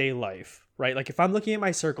day-to-day life, right? Like if I'm looking at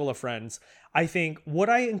my circle of friends, I think, would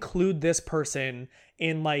I include this person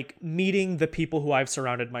in like meeting the people who I've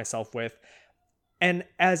surrounded myself with? And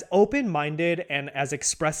as open-minded and as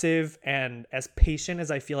expressive and as patient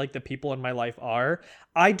as I feel like the people in my life are,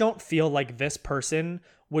 I don't feel like this person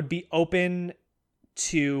would be open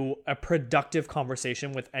to a productive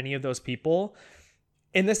conversation with any of those people,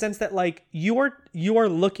 in the sense that like you are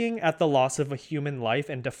looking at the loss of a human life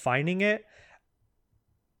and defining it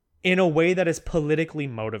in a way that is politically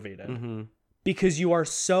motivated, because you are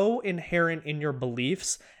so inherent in your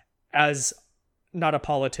beliefs as not a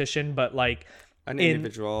politician, but like an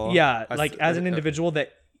individual. As an individual,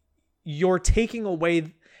 that you're taking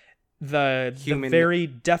away the very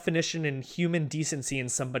definition and human decency in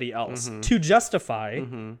somebody else to justify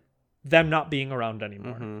them not being around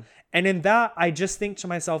anymore. And in that, I just think to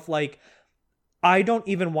myself, like, I don't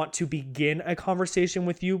even want to begin a conversation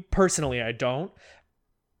with you. Personally, I don't.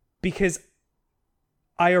 Because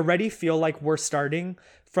I already feel like we're starting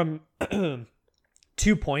from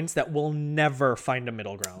 2 points that will never find a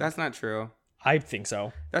middle ground. That's not true. I think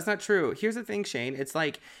so. That's not true. Here's the thing, Shane. It's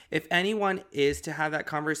like, if anyone is to have that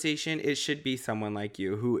conversation, it should be someone like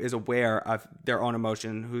you who is aware of their own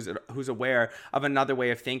emotion, who's aware of another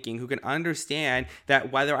way of thinking, who can understand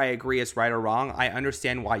that whether I agree it's right or wrong, I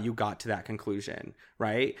understand why you got to that conclusion,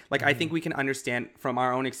 right? Like, I think we can understand from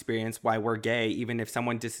our own experience why we're gay, even if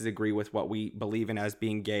someone disagree with what we believe in as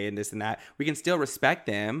being gay and this and that. We can still respect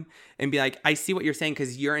them and be like, I see what you're saying,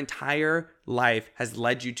 because your entire life has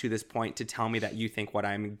led you to this point to tell me that you think what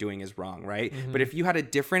I'm doing is wrong, right? But if you had a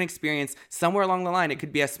different experience somewhere along the line, it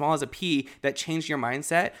could be as small as a pea that changed your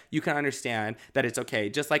mindset, you can understand that it's okay.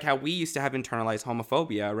 Just like how we used to have internalized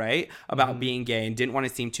homophobia, right? About being gay and didn't want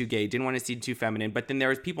to seem too gay, didn't want to seem too feminine. But then there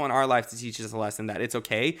was people in our lives to teach us a lesson that it's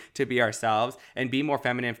okay to be ourselves and be more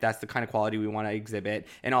feminine if that's the kind of quality we want to exhibit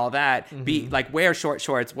and all that. Be like, wear short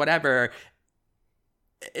shorts, whatever.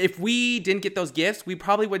 If we didn't get those gifts, we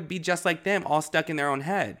probably would be just like them, all stuck in their own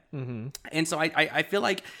head. And so I feel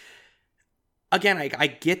like, again, I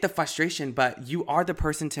get the frustration, but you are the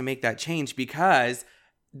person to make that change, because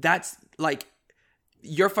that's like,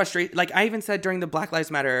 you're frustrated. Like I even said during the Black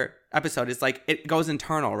Lives Matter episode, it's like, it goes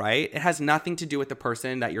internal, right? It has nothing to do with the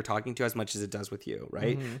person that you're talking to as much as it does with you,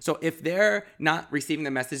 right? So if they're not receiving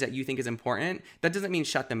the message that you think is important, that doesn't mean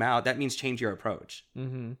shut them out. That means change your approach.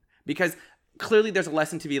 Because clearly there's a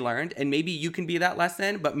lesson to be learned, and maybe you can be that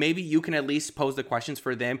lesson, but maybe you can at least pose the questions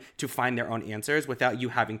for them to find their own answers without you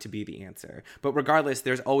having to be the answer. But regardless,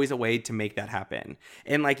 there's always a way to make that happen.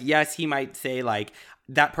 And like, yes, he might say like,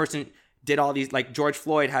 that person did all these, like George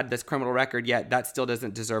Floyd had this criminal record, yet that still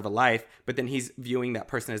doesn't deserve a life. But then he's viewing that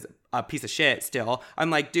person as a piece of shit still.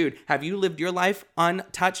 I'm like, dude, have you lived your life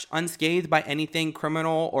untouched, unscathed by anything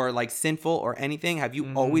criminal or like sinful or anything? Have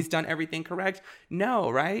you always done everything correct?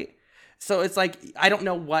 No, right? So it's like, I don't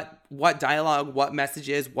know what dialogue, what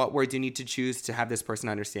messages, what words you need to choose to have this person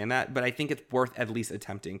understand that. But I think it's worth at least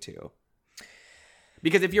attempting to.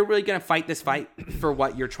 Because if you're really going to fight this fight for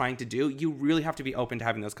what you're trying to do, you really have to be open to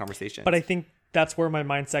having those conversations. But I think that's where my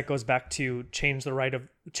mindset goes back to change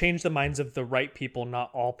the minds of the right people, not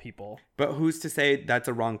all people. But who's to say that's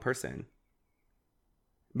a wrong person?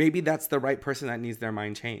 Maybe that's the right person that needs their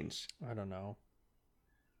mind changed. I don't know.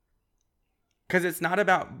 Because it's not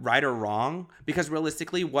about right or wrong. Because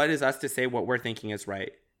realistically, what is us to say what we're thinking is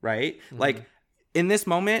right? Right? Like, in this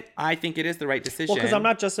moment, I think it is the right decision. Well, because I'm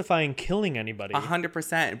not justifying killing anybody.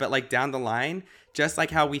 100%. But like down the line, just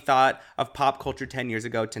like how we thought of pop culture 10 years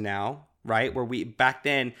ago to now, right? Where we, back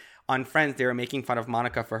then on Friends, they were making fun of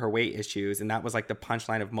Monica for her weight issues. And that was like the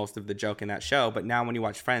punchline of most of the joke in that show. But now when you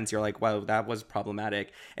watch Friends, you're like, wow, that was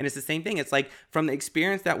problematic. And it's the same thing. It's like, from the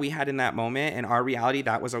experience that we had in that moment and our reality,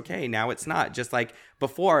 that was okay. Now it's not. Just like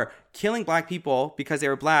before, killing black people because they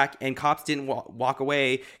were black and cops didn't walk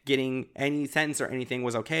away getting any sentence or anything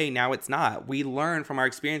was okay. Now it's not. We learn from our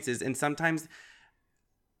experiences. And sometimes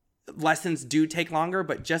lessons do take longer.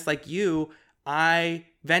 But just like you, I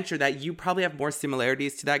venture that you probably have more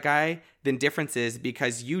similarities to that guy than differences,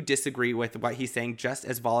 because you disagree with what he's saying just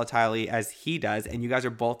as volatilely as he does, and you guys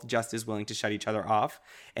are both just as willing to shut each other off.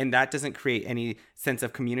 And that doesn't create any sense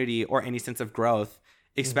of community or any sense of growth,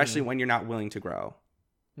 especially when you're not willing to grow.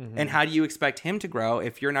 And how do you expect him to grow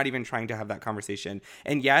if you're not even trying to have that conversation?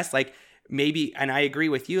 And yes, like, maybe, and I agree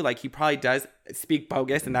with you, like, he probably does speak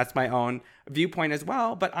bogus, and that's my own viewpoint as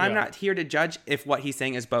well, but I'm not here to judge if what he's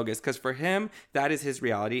saying is bogus, because for him, that is his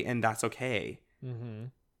reality, and that's okay.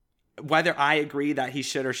 Whether I agree that he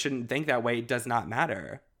should or shouldn't think that way does not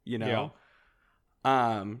matter, you know?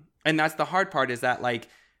 And that's the hard part, is that, like,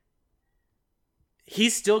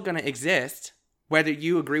 he's still going to exist whether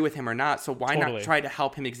you agree with him or not, so why not try to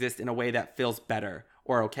help him exist in a way that feels better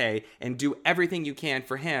or okay, and do everything you can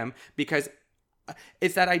for him, because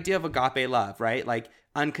it's that idea of agape love, right? Like,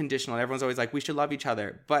 unconditional. Everyone's always like, we should love each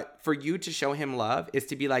other. But for you to show him love is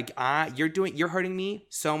to be like, you're hurting me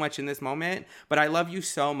so much in this moment, but I love you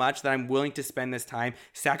so much that I'm willing to spend this time,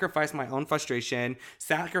 sacrifice my own frustration,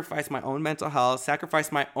 sacrifice my own mental health,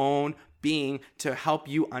 sacrifice my own being to help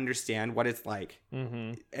you understand what it's like.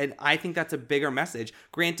 And I think that's a bigger message.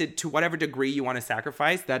 Granted, to whatever degree you want to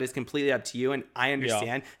sacrifice, that is completely up to you. And I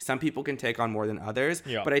understand some people can take on more than others,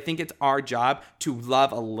 but I think it's our job to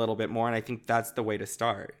love a little bit more. And I think that's the way to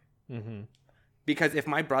start. Because if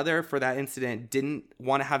my brother, for that incident, didn't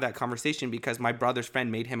want to have that conversation because my brother's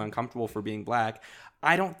friend made him uncomfortable for being black,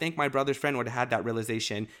 I don't think my brother's friend would have had that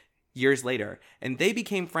realization years later. And they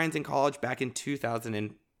became friends in college back in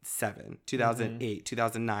 2007, 2008,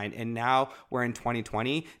 2009, and now we're in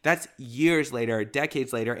 2020. That's years later,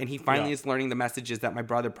 decades later, and he finally is learning the messages that my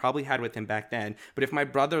brother probably had with him back then. But if my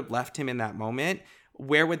brother left him in that moment,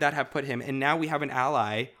 where would that have put him? And now we have an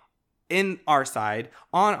ally in our side,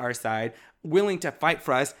 on our side, willing to fight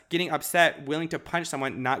for us, getting upset, willing to punch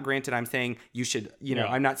someone. Not granted, I'm saying you should,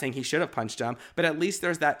 I'm not saying he should have punched him, but at least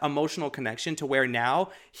there's that emotional connection to where now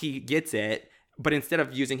he gets it, but instead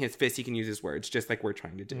of using his fist, he can use his words, just like we're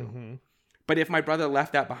trying to do. Mm-hmm. But if my brother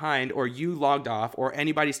left that behind, or you logged off, or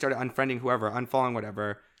anybody started unfriending whoever, unfollowing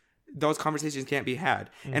whatever, those conversations can't be had.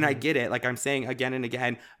 Mm-hmm. And I get it. Like I'm saying again and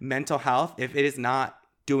again, mental health, if it is not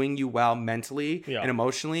doing you well mentally and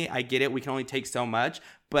emotionally, I get it. We can only take so much.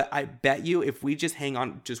 But I bet you if we just hang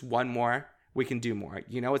on just one more, we can do more.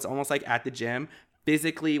 It's almost like at the gym,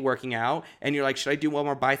 physically working out, and you're like, should I do one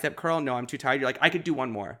more bicep curl? No, I'm too tired. You're like, I could do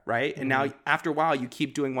one more, right? Mm-hmm. And now after a while, you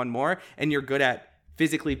keep doing one more, and you're good at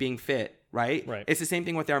physically being fit. Right? It's the same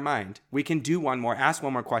thing with our mind. We can do one more, ask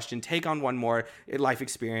one more question, take on one more life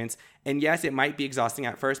experience. And yes, it might be exhausting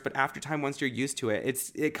at first, but after time, once you're used to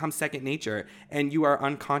it, it comes second nature, and you are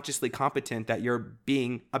unconsciously competent that you're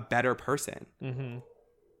being a better person. Mm-hmm.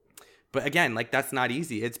 But again, like that's not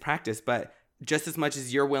easy. It's practice. But just as much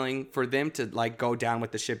as you're willing for them to like go down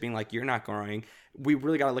with the ship being like, you're not growing, we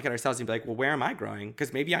really got to look at ourselves and be like, well, where am I growing?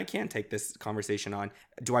 Because maybe I can take this conversation on.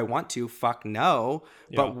 Do I want to? Fuck no.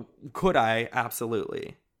 Yeah. But could I?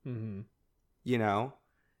 Absolutely. Mm-hmm.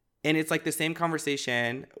 And it's like the same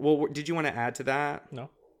conversation. Well, did you want to add to that? No.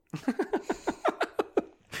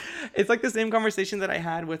 It's like the same conversation that I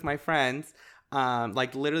had with my friends.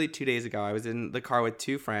 Like literally 2 days ago, I was in the car with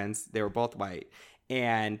two friends. They were both white.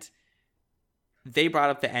 And they brought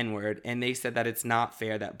up the N-word, and they said that it's not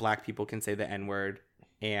fair that black people can say the N-word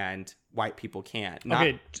and white people can't.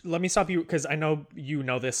 Okay, let me stop you because I know you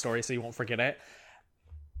know this story, so you won't forget it.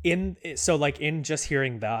 In just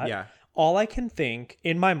hearing that, all I can think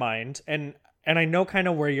in my mind, and I know kind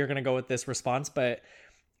of where you're going to go with this response, but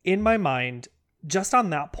in my mind, just on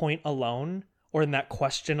that point alone, or in that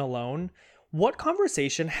question alone, what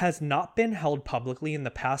conversation has not been held publicly in the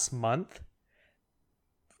past month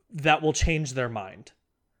that will change their mind?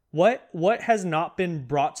 What has not been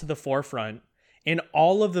brought to the forefront in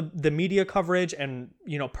all of the media coverage and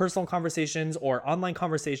personal conversations or online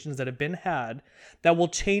conversations that have been had that will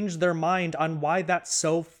change their mind on why that's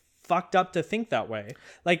so fucked up to think that way?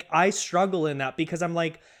 Like I struggle in that because I'm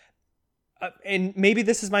like, and maybe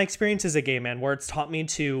this is my experience as a gay man where it's taught me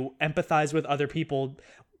to empathize with other people,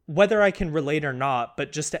 whether I can relate or not,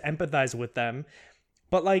 but just to empathize with them.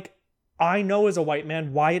 But like, I know as a white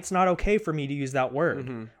man why it's not okay for me to use that word,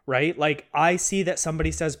 mm-hmm. right? Like I see that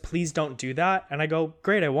somebody says, please don't do that. And I go,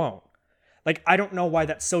 great, I won't. Like, I don't know why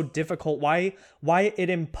that's so difficult. Why it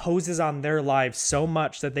imposes on their lives so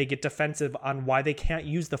much that they get defensive on why they can't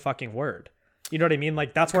use the fucking word. You know what I mean?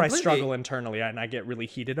 Like that's where Completely. I struggle internally and I get really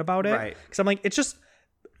heated about it. Right. Cause I'm like, it's just,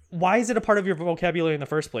 why is it a part of your vocabulary in the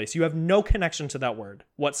first place? You have no connection to that word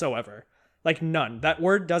whatsoever. Like none. That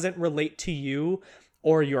word doesn't relate to you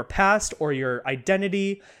or your past or your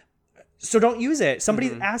identity. So don't use it.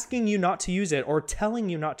 Somebody's mm-hmm. asking you not to use it or telling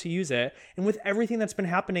you not to use it. And with everything that's been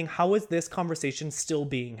happening, how is this conversation still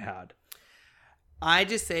being had? I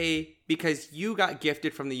just say because you got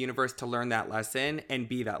gifted from the universe to learn that lesson and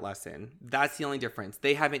be that lesson. That's the only difference.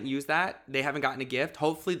 They haven't used that. They haven't gotten a gift.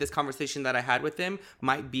 Hopefully this conversation that I had with them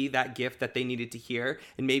might be that gift that they needed to hear.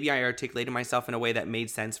 And maybe I articulated myself in a way that made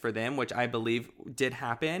sense for them, which I believe did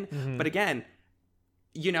happen. Mm-hmm. But again,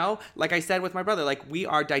 like I said with my brother, like we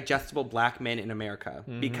are digestible black men in America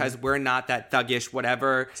mm-hmm. because we're not that thuggish,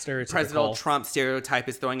 whatever President Trump stereotype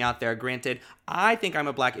is throwing out there. Granted, I think I'm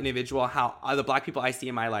a black individual. How the black people I see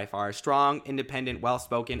in my life are strong, independent,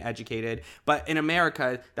 well-spoken, educated. But in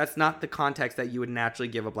America, that's not the context that you would naturally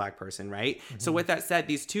give a black person, right? Mm-hmm. So with that said,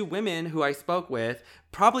 these two women who I spoke with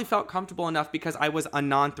probably felt comfortable enough because I was a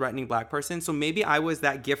non-threatening black person. So maybe I was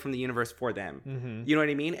that gift from the universe for them. Mm-hmm. You know what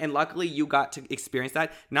I mean? And luckily you got to experience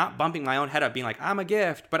that, not bumping my own head up being like, I'm a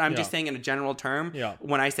gift, but I'm just saying in a general term,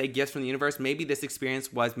 when I say gifts from the universe, maybe this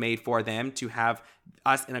experience was made for them to have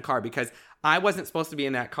us in a car because I wasn't supposed to be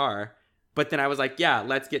in that car. But then I was like, yeah,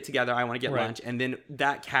 let's get together. I want to get lunch. And then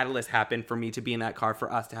that catalyst happened for me to be in that car, for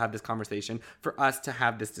us to have this conversation, for us to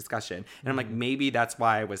have this discussion. And mm-hmm. I'm like, maybe that's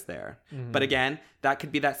why I was there. Mm-hmm. But again, that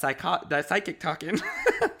could be that psychic talking,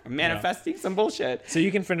 manifesting some bullshit. So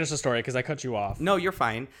you can finish the story because I cut you off. No, you're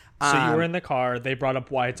fine. So you were in the car. They brought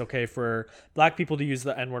up why it's okay for black people to use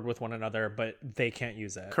the N-word with one another, but they can't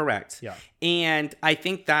use it. Correct. Yeah. And I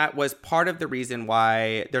think that was part of the reason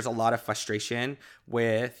why there's a lot of frustration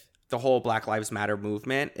with the whole Black Lives Matter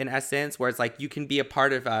movement, in essence, where it's like, you can be a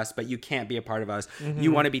part of us, but you can't be a part of us. Mm-hmm.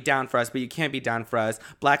 You want to be down for us, but you can't be down for us.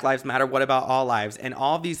 Black Lives Matter. What about all lives? And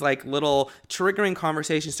all these like little triggering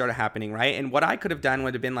conversations started happening, right? And what I could have done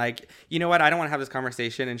would have been like, you know what? I don't want to have this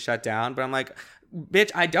conversation and shut down. But I'm like,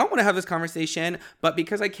 bitch, I don't want to have this conversation, but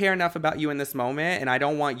because I care enough about you in this moment and I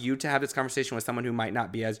don't want you to have this conversation with someone who might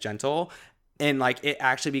not be as gentle, and like it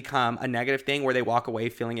actually become a negative thing where they walk away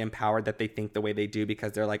feeling empowered that they think the way they do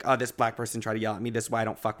because they're like, oh, this black person tried to yell at me, this is why I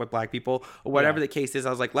don't fuck with black people, or whatever the case is.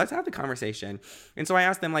 I was like, let's have the conversation. And so I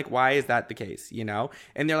asked them, like, why is that the case, you know?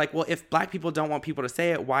 And they're like, well, if black people don't want people to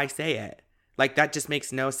say it, why say it? Like, that just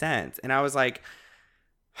makes no sense. And I was like,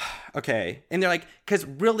 okay. And they're like, because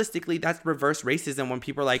realistically, that's reverse racism when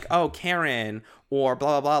people are like, oh, Karen or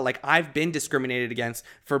blah, blah, blah. Like, I've been discriminated against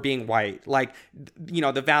for being white, like, you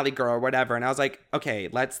know, the Valley Girl or whatever. And I was like, okay,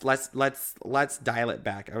 let's dial it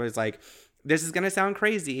back. I was like, this is going to sound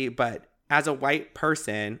crazy, but as a white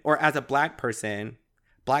person or as a black person,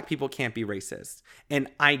 black people can't be racist. And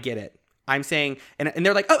I get it. I'm saying, and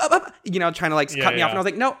they're like, oh, you know, trying to like cut me off. And I was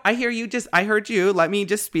like, no, I hear you. I heard you. Let me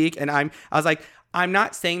just speak. And I was like, I'm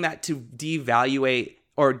not saying that to devaluate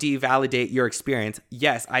or devalidate your experience.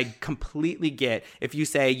 Yes, I completely get if you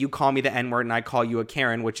say you call me the N-word and I call you a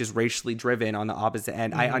Karen, which is racially driven on the opposite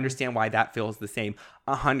end. I understand why that feels the same.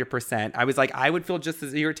 100%. I was like, I would feel just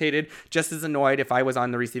as irritated, just as annoyed if I was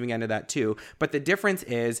on the receiving end of that too. But the difference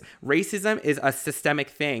is racism is a systemic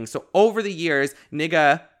thing. So over the years,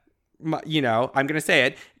 nigga, you know, I'm going to say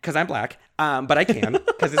it because I'm black, but I can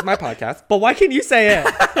because it's my podcast. But why can't you say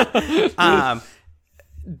it?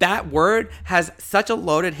 That word has such a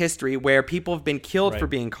loaded history where people have been killed for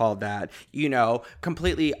being called that, you know,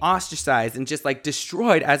 completely ostracized and just like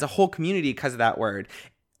destroyed as a whole community because of that word.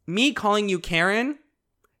 Me calling you Karen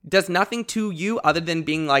does nothing to you other than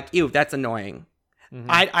being like, ew, that's annoying.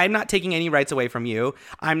 I'm not taking any rights away from you.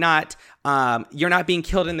 I'm not, you're not being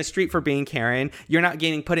killed in the street for being Karen. You're not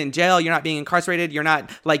getting put in jail. You're not being incarcerated. You're not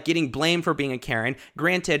like getting blamed for being a Karen.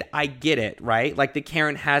 Granted, I get it, right? Like the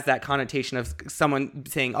Karen has that connotation of someone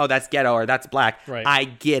saying, oh, that's ghetto or that's black. Right. I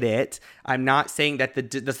get it. I'm not saying that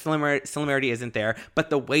the similarity isn't there, but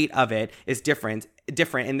the weight of it is different.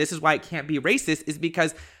 And this is why it can't be racist, is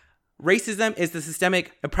because racism is the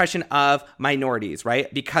systemic oppression of minorities,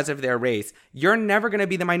 right? Because of their race. You're never going to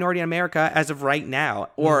be the minority in America as of right now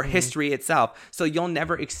or history itself. So you'll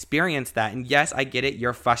never experience that. And yes, I get it.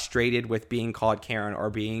 You're frustrated with being called Karen or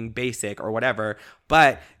being basic or whatever.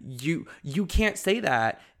 But you can't say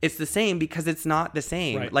that it's the same because it's not the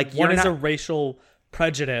same. Right. Like one is a racial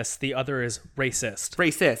prejudice, the other is racist.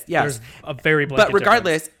 Racist, yes. There's a very blanket But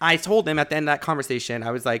regardless, difference. I told them at the end of that conversation,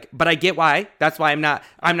 I was like, but I get why. That's why I'm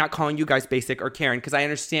not calling you guys basic or Karen, because I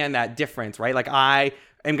understand that difference, right? Like I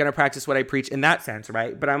am going to practice what I preach in that sense,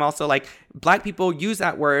 right? But I'm also like, black people use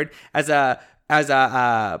that word as a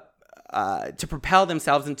to propel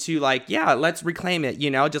themselves into like, yeah, let's reclaim it, you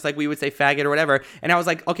know, just like we would say faggot or whatever. And I was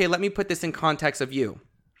like, okay, let me put this in context of you.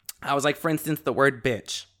 I was like, for instance, the word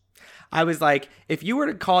bitch. I was like, if you were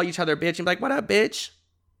to call each other bitch and be like, what up, bitch?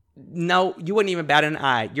 No, you wouldn't even bat an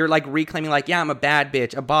eye. You're like reclaiming like, yeah, I'm a bad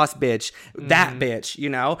bitch, a boss bitch, that bitch, you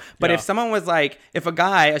know? But if someone was like, if a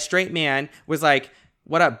guy, a straight man was like,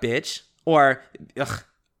 what up, bitch? Or, ugh,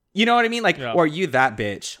 you know what I mean? Like, or you that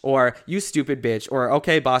bitch, or you stupid bitch, or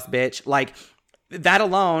okay, boss bitch. Like, that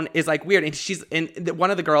alone is like weird. And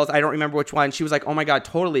one of the girls, I don't remember which one, she was like, oh my God,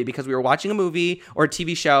 totally. Because we were watching a movie or a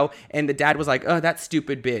TV show and the dad was like, oh, that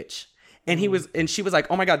stupid bitch. And she was like,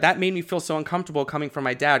 oh my God, that made me feel so uncomfortable coming from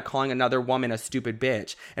my dad calling another woman a stupid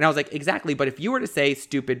bitch. And I was like, exactly. But if you were to say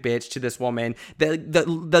stupid bitch to this woman,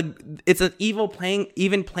 it's an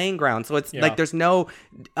even playing ground. So it's like, there's no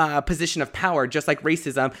position of power, just like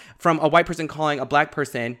racism from a white person calling a black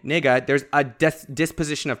person nigga. There's a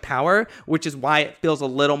disposition of power, which is why it feels a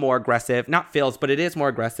little more aggressive. Not feels, but it is more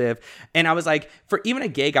aggressive. And I was like, for even a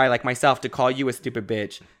gay guy like myself to call you a stupid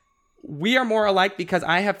bitch, we are more alike because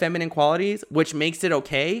I have feminine qualities, which makes it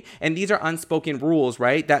okay. And these are unspoken rules,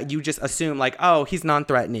 right? That you just assume like, oh, he's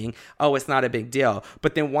non-threatening. Oh, it's not a big deal.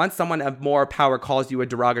 But then once someone of more power calls you a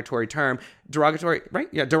derogatory term, right?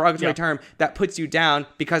 Yeah, derogatory term that puts you down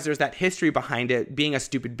because there's that history behind it, being a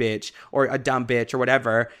stupid bitch or a dumb bitch or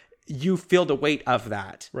whatever. You feel the weight of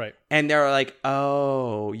that. Right. And they're like,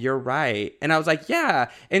 oh, you're right. And I was like, yeah.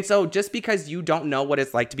 And so just because you don't know what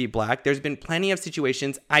it's like to be black, there's been plenty of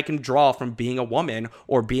situations I can draw from being a woman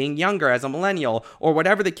or being younger as a millennial or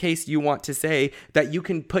whatever the case you want to say, that you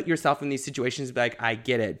can put yourself in these situations and be like, I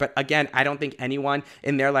get it. But again, I don't think anyone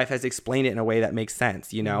in their life has explained it in a way that makes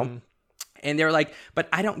sense, you know? Mm-hmm. And they're like, but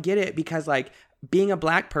I don't get it because like, being a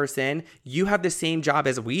black person, you have the same job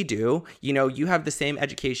as we do. You know, you have the same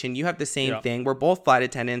education. You have the same thing. We're both flight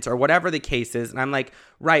attendants or whatever the case is. And I'm like,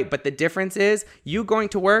 right. But the difference is you going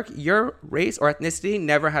to work, your race or ethnicity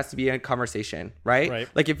never has to be in a conversation, right?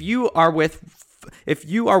 Like if you are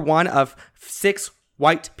one of 6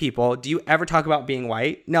 white people, do you ever talk about being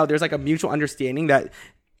white? No, there's like a mutual understanding that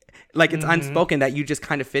like it's unspoken that you just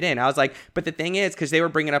kind of fit in. I was like, but the thing is, because they were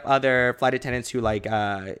bringing up other flight attendants who like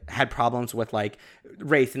had problems with like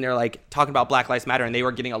race, and they're like talking about Black Lives Matter, and they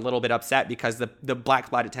were getting a little bit upset because the black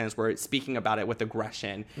flight attendants were speaking about it with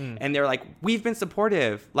aggression, and they're like, we've been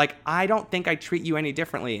supportive. Like, I don't think I treat you any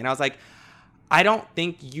differently. And I was like, I don't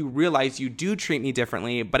think you realize you do treat me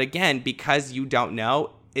differently, but again, because you don't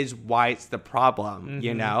know is why it's the problem,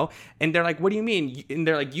 you know? And they're like, what do you mean? And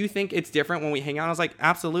they're like, you think it's different when we hang out? I was like,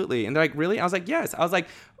 absolutely. And they're like, really? I was like, yes. I was like,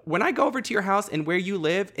 when I go over to your house and where you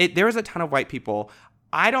live, there is a ton of white people.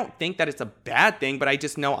 I don't think that it's a bad thing, but I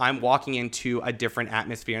just know I'm walking into a different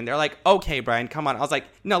atmosphere. And they're like, okay, Brian, come on. I was like,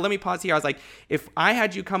 no, let me pause here. I was like, if I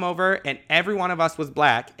had you come over and every one of us was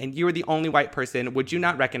black and you were the only white person, would you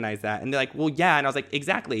not recognize that? And they're like, well, yeah. And I was like,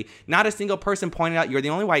 exactly. Not a single person pointed out you're the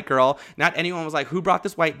only white girl. Not anyone was like, who brought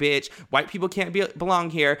this white bitch? White people can't belong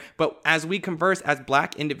here. But as we converse as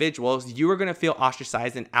black individuals, you are going to feel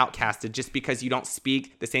ostracized and outcasted just because you don't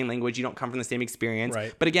speak the same language. You don't come from the same experience.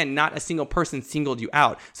 Right. But again, not a single person singled you out.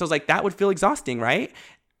 So I was like, that would feel exhausting, right?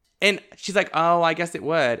 And she's like, oh, I guess it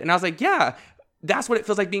would. And I was like, yeah, that's what it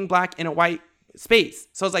feels like being black in a white space.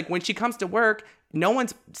 So I was like, when she comes to work, no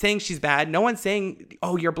one's saying she's bad. No one's saying,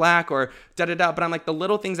 oh, you're black or da-da-da. But I'm like, the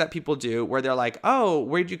little things that people do where they're like, oh,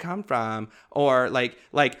 where'd you come from? Or like,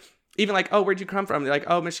 even like, oh, where'd you come from? They're like,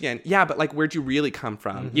 oh, Michigan. Yeah, but like, where'd you really come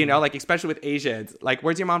from? You know, like, especially with Asians, like,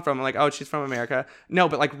 where's your mom from? I'm like, oh, she's from America. No,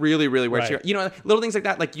 but like, really, really, where's Right. she? You know, little things like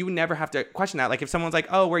that. Like, you would never have to question that. Like, if someone's like,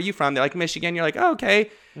 oh, where are you from? They're like, Michigan. You're like, oh,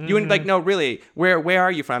 okay. You wouldn't be like, no, really, where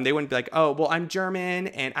are you from? They wouldn't be like, oh, well, I'm German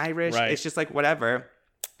and Irish. Right. It's just like, whatever.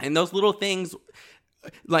 And those little things,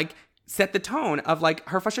 like, set the tone of like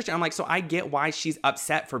her frustration. I'm like, so I get why she's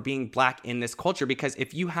upset for being black in this culture, because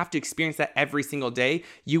if you have to experience that every single day,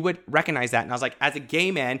 you would recognize that. And I was like, as a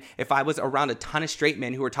gay man, if I was around a ton of straight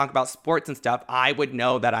men who were talking about sports and stuff, I would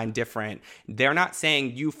know that I'm different. They're not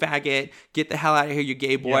saying, you faggot, get the hell out of here, you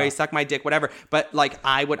gay boy, Yeah. suck my dick, whatever. But like,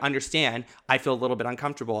 I would understand. I feel a little bit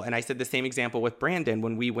uncomfortable. And I said the same example with Brandon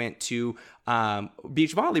when we went to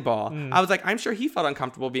beach volleyball. I was like, I'm sure he felt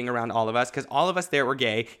uncomfortable being around all of us because all of us there were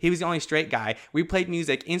gay. He was the only straight guy. We played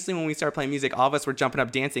music. Instantly when we started playing music, all of us were jumping up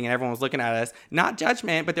dancing and everyone was looking at us. Not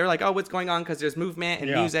judgment, but they're like, oh, what's going on? Because there's movement and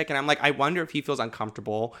Yeah. music. And I'm like, I wonder if he feels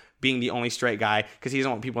uncomfortable being the only straight guy because he doesn't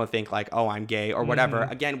want people to think like, oh, I'm gay or whatever.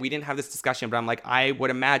 Again, we didn't have this discussion, but I'm like, I would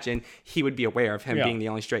imagine he would be aware of him Yeah. being the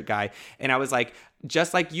only straight guy. And I was like,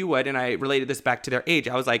 just like you would, and I related this back to their age.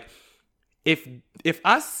 I was like, if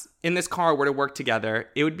us in this car were to work together,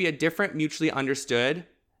 it would be a different mutually understood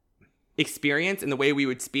experience in the way we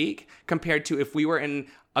would speak compared to if we were in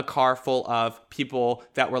a car full of people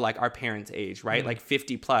that were like our parents' age, right? Like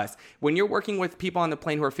 50 plus. When you're working with people on the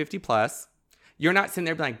plane who are 50 plus, you're not sitting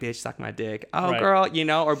there being like, bitch, suck my dick. Oh, Right. girl, you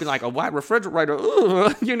know, or being like, a white refrigerator,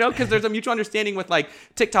 ooh, you know, because there's a mutual understanding with like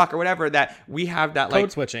TikTok or whatever that we have that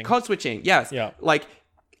like Code switching. Yes. Yeah. Like,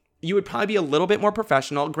 you would probably be a little bit more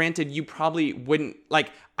professional. Granted, you probably wouldn't,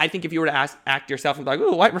 like, I think if you were to act yourself and be like,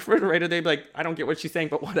 oh, white refrigerator, they'd be like, I don't get what she's saying,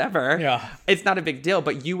 but whatever. Yeah. It's not a big deal,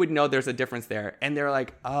 but you would know there's a difference there. And they're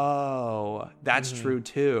like, oh, that's true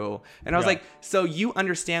too. And I was Yeah. like, so you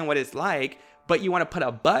understand what it's like, but you want to put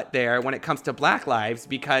a but there when it comes to Black lives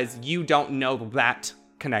because you don't know that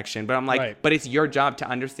connection. But I'm like, Right. but it's your job to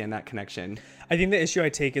understand that connection. I think the issue I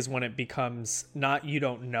take is when it becomes not you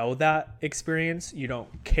don't know that experience, you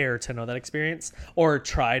don't care to know that experience or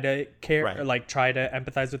try to care Right. or like try to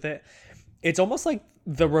empathize with it. It's almost like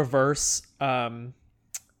the reverse I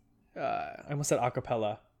almost said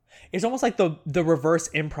acapella. It's almost like the reverse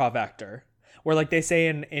improv actor where like they say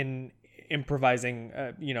in improvising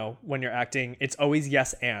you know, when you're acting, it's always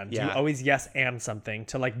yes and. Yeah. You always yes and something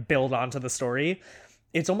to like build onto the story.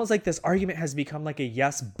 It's almost like this argument has become like a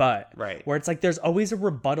yes but, Right. where it's like there's always a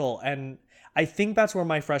rebuttal. And I think that's where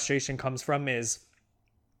my frustration comes from, is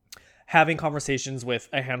having conversations with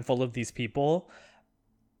a handful of these people.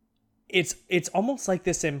 It's almost like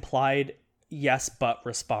this implied yes but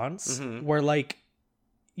response where like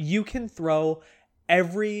you can throw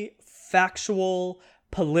every factual,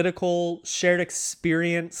 political, shared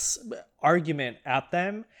experience argument at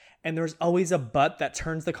them, and there's always a but that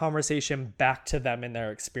turns the conversation back to them in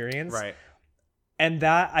their experience. Right. And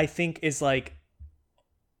that, I think, is like,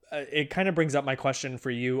 it kind of brings up my question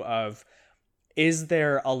for you of, is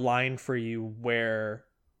there a line for you where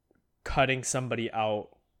cutting somebody out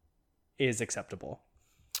is acceptable?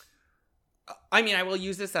 I mean, I will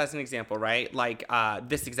use this as an example, right? Like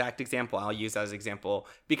this exact example I'll use as an example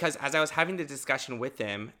because as I was having the discussion with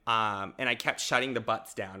him and I kept shutting the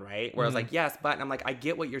buts down, right? Where I was like, yes, but, and I'm like, I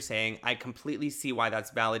get what you're saying. I completely see why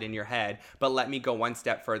that's valid in your head, but let me go one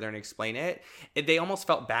step further and explain it. They almost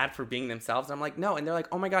felt bad for being themselves. And I'm like, no. And they're like,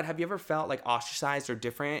 oh my God, have you ever felt like ostracized or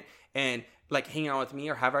different and like hanging out with me,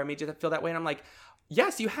 or have I made you feel that way? And I'm like,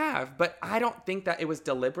 yes, you have, but I don't think that it was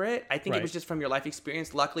deliberate. I think it was just from your life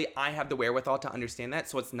experience. Luckily, I have the wherewithal to understand that,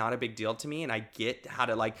 so it's not a big deal to me, and I get how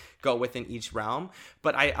to like go within each realm.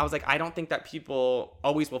 But I was like, I don't think that people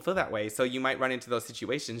always will feel that way. So you might run into those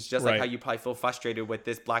situations, just like how you probably feel frustrated with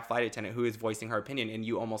this black flight attendant who is voicing her opinion, and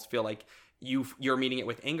you almost feel like you're meeting it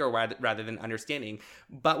with anger rather than understanding.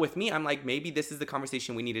 But with me, I'm like, maybe this is the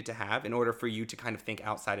conversation we needed to have in order for you to kind of think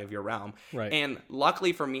outside of your realm. Right. And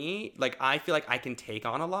luckily for me, like I feel like I can take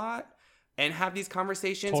on a lot and have these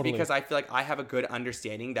conversations because I feel like I have a good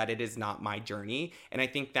understanding that it is not my journey. And I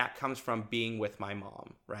think that comes from being with my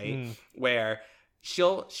mom, right? Where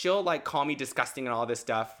she'll like call me disgusting and all this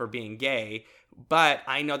stuff for being gay, but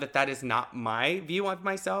I know that is not my view of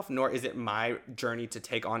myself, nor is it my journey to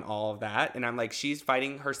take on all of that. And I'm like, she's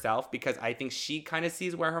fighting herself because I think she kind of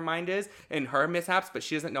sees where her mind is and her mishaps, but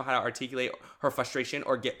she doesn't know how to articulate her frustration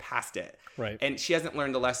or get past it. Right. And she hasn't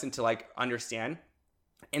learned the lesson to like understand.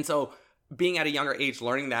 And so being at a younger age,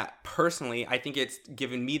 learning that personally, I think it's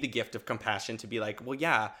given me the gift of compassion to be like, well,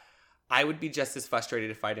 yeah, I would be just as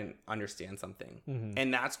frustrated if I didn't understand something.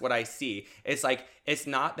 And that's what I see. It's like, it's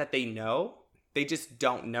not that they know, they just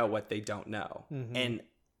don't know what they don't know. And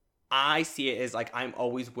I see it as like, I'm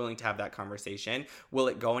always willing to have that conversation. Will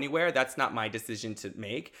it go anywhere? That's not my decision to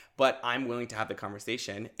make, but I'm willing to have the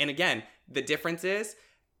conversation. And again, the difference is,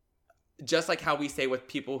 just like how we say with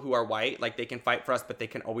people who are white, like they can fight for us, but they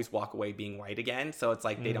can always walk away being white again. So it's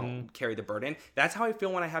like they don't carry the burden. That's how I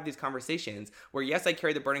feel when I have these conversations where, yes, I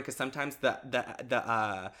carry the burden because sometimes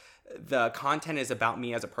the content is about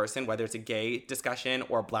me as a person, whether it's a gay discussion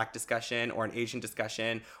or a black discussion or an Asian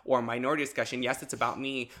discussion or a minority discussion. Yes, it's about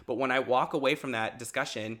me. But when I walk away from that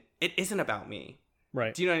discussion, it isn't about me.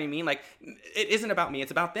 Right. Do you know what I mean? Like, it isn't about me.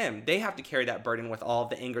 It's about them. They have to carry that burden with all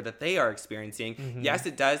of the anger that they are experiencing. Yes,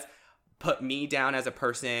 it does put me down as a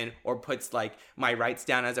person or puts like my rights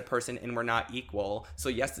down as a person, and we're not equal. So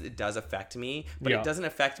yes, it does affect me, but it doesn't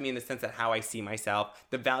affect me in the sense that how I see myself,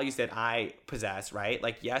 the values that I possess, right?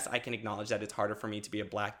 Like, yes, I can acknowledge that it's harder for me to be a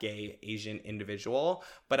black, gay, Asian individual,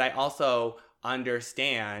 but I also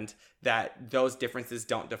understand that those differences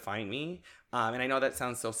don't define me. And I know that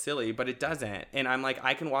sounds so silly, but it doesn't. And I'm like,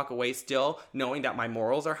 I can walk away still knowing that my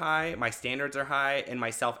morals are high, my standards are high, and my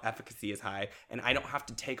self-efficacy is high. And I don't have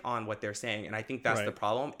to take on what they're saying. And I think that's the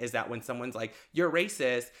problem, is that when someone's like, you're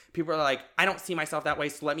racist, people are like, I don't see myself that way,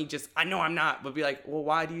 so let me just, I know I'm not, but be like, well,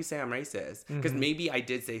 why do you say I'm racist? Because maybe I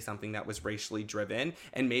did say something that was racially driven,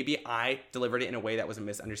 and maybe I delivered it in a way that was a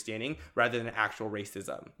misunderstanding rather than actual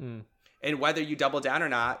racism. And whether you double down or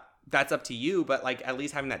not, that's up to you, but like at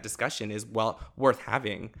least having that discussion is worth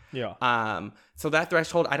having. So that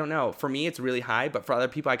threshold, I don't know. For me, it's really high, but for other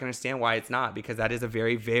people, I can understand why it's not, because that is a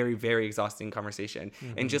very, very, very exhausting conversation.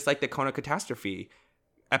 And just like the Kona catastrophe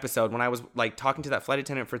episode, when I was like talking to that flight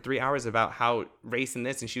attendant for 3 hours about how race and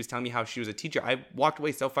this, and she was telling me how she was a teacher, I walked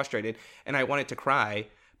away so frustrated and I wanted to cry,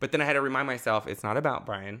 but then I had to remind myself, it's not about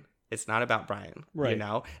Brian. It's not about Brian, you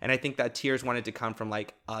know? And I think that tears wanted to come from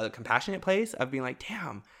like a compassionate place of being like,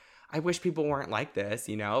 damn, I wish people weren't like this,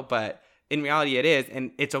 you know? But in reality, it is,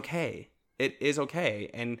 and it's okay. It is okay.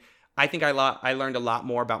 And I think I learned a lot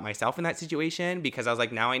more about myself in that situation, because I was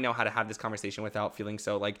like, now I know how to have this conversation without feeling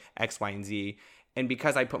so like X, Y, and Z. And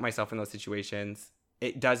because I put myself in those situations,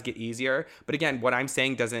 it does get easier. But again, what I'm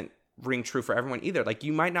saying doesn't ring true for everyone either. Like,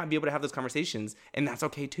 you might not be able to have those conversations, and that's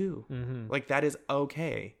okay too. Like, that is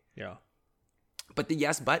okay. Yeah. But the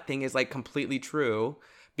yes, but thing is like completely true,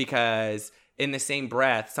 because in the same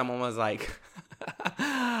breath, someone was like,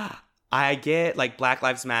 I get like Black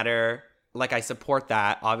Lives Matter. Like, I support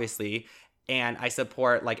that, obviously. And I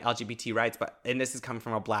support like LGBT rights, and this is coming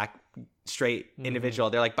from a black straight individual.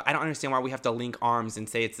 They're like, but I don't understand why we have to link arms and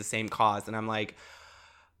say it's the same cause. And I'm like,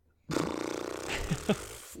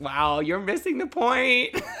 wow, you're missing the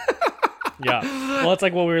point. Yeah. Well, it's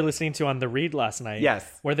like what we were listening to on The Read last night.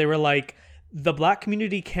 Yes. Where they were like, the black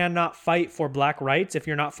community cannot fight for black rights if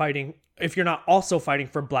you're not also fighting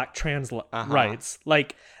for black trans rights.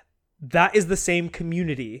 Like, that is the same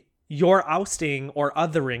community. You're ousting or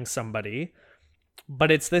othering somebody, but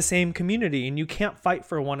it's the same community, and you can't fight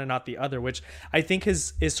for one and not the other, which I think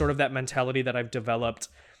is sort of that mentality that I've developed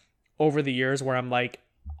over the years, where I'm like,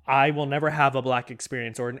 I will never have a black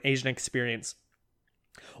experience or an Asian experience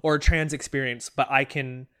or a trans experience, but I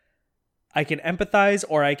can empathize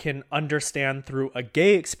or I can understand through a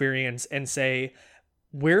gay experience and say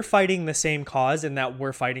we're fighting the same cause in that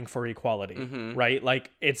we're fighting for equality, right?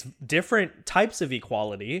 Like it's different types of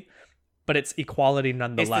equality, but it's equality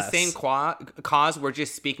nonetheless. It's the same cause. We're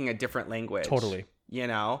just speaking a different language. Totally. You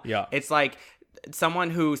know? Yeah. It's like someone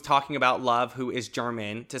who's talking about love who is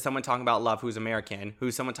German to someone talking about love who's American,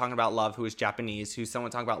 who's someone talking about love who is Japanese, who's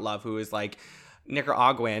someone talking about love who is like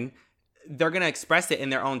Nicaraguan. They're going to express it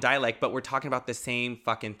in their own dialect, but we're talking about the same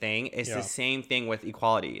fucking thing. It's the same thing with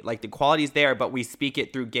equality. Like the equality is there, but we speak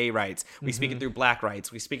it through gay rights. We speak it through black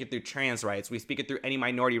rights. We speak it through trans rights. We speak it through any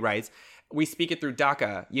minority rights. We speak it through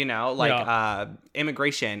DACA, you know, like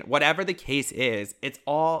immigration, whatever the case is, it's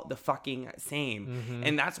all the fucking same.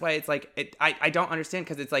 And that's why it's like, I don't understand,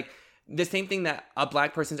 because it's like, the same thing that a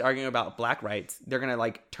black person's arguing about black rights, they're going to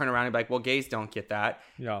like turn around and be like, well, gays don't get that.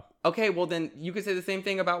 Yeah. Okay, well then you could say the same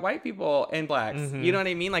thing about white people and blacks. You know what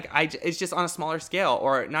I mean? Like it's just on a smaller scale,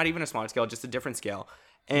 or not even a smaller scale, just a different scale.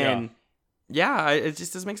 And it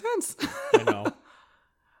just doesn't make sense. I know.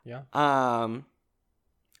 Yeah.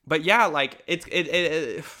 But yeah, like it's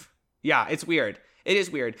weird. It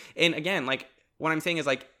is weird. And again, like what I'm saying is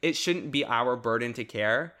like, it shouldn't be our burden to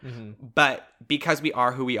care, but because we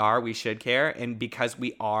are who we are, we should care. And because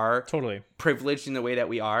we are totally privileged in the way that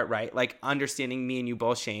we are, right? Like understanding me and you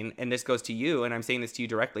both, Shane, and this goes to you, and I'm saying this to you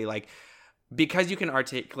directly, like, because you can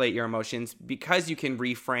articulate your emotions, because you can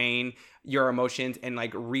refrain your emotions and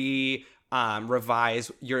like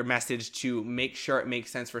revise your message to make sure it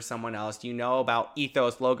makes sense for someone else. You know about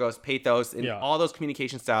ethos, logos, pathos, and all those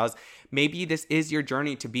communication styles. Maybe this is your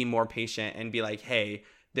journey to be more patient and be like, hey,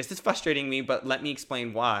 this is frustrating me, but let me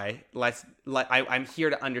explain why. I'm here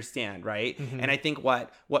to understand, right? And I think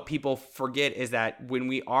what people forget is that when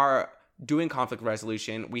we are doing conflict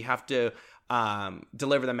resolution, we have to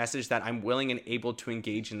deliver the message that I'm willing and able to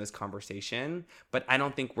engage in this conversation. But I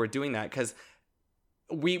don't think we're doing that, because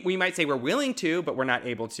we might say we're willing to, but we're not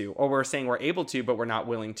able to. Or we're saying we're able to, but we're not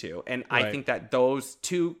willing to. And I think that those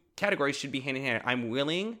two categories should be hand in hand. I'm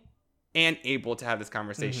willing and able to have this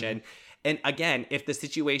conversation. And again, if the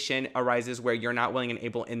situation arises where you're not willing and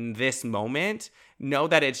able in this moment, know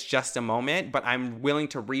that it's just a moment, but I'm willing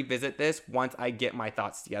to revisit this once I get my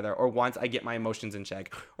thoughts together, or once I get my emotions in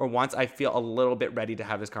check, or once I feel a little bit ready to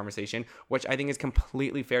have this conversation, which I think is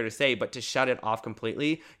completely fair to say. But to shut it off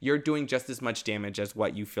completely, you're doing just as much damage as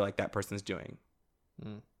what you feel like that person's doing.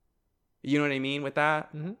 You know what I mean with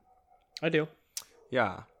that? I do.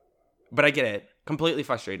 Yeah. But I get it. Completely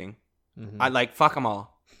frustrating. I like, fuck them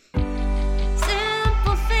all.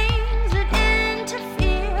 Simple things that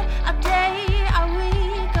interfere. A day, a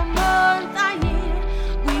week, a month, a year.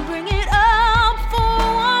 We bring it up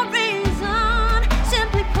for a reason.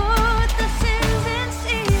 Simply put, the sins in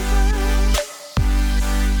season.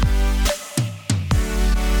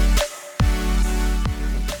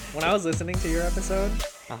 When I was listening to your episode,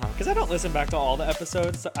 because I don't listen back to all the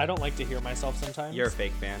episodes, I don't like to hear myself sometimes. You're a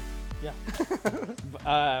fake fan. Yeah.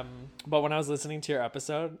 But when I was listening to your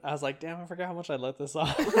episode, I was like, damn, I forgot how much I let this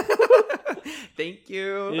off. Thank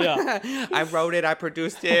you. Yeah. I wrote it. I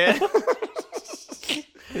produced it.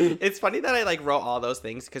 It's funny that I like wrote all those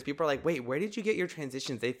things, because people are like, wait, where did you get your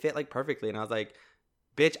transitions? They fit like perfectly. And I was like,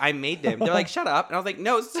 bitch, I made them. They're like, shut up. And I was like,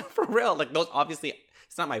 no, it's for real. Like those obviously,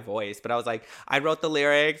 it's not my voice, but I was like, I wrote the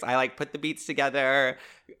lyrics. I like put the beats together.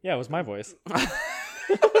 Yeah, it was my voice.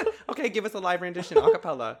 Okay, give us a live rendition, a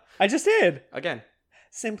cappella. I just did. Again.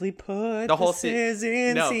 Simply put, the whole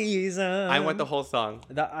season. I want the whole song.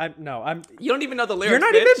 You don't even know the lyrics. You're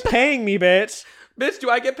not bitch. even paying me, bitch. Bitch, do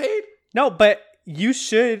I get paid? No, but you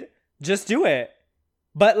should just do it.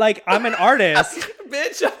 But like, I'm an artist.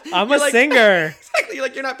 Bitch, I'm a singer. Exactly. You're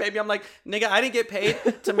like, you're not paying me. I'm like, nigga, I didn't get paid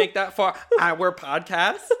to make that for our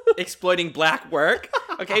podcast, exploiting black work.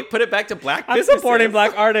 Okay, put it back to black businesses. I'm supporting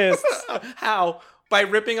black artists. How? By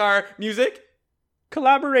ripping our music?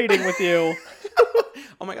 Collaborating with you.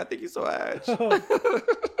 Oh my god, thank you so much.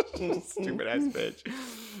 Stupid ass bitch.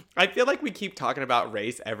 I feel like we keep talking about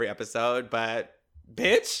race every episode, but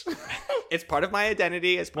bitch, it's part of my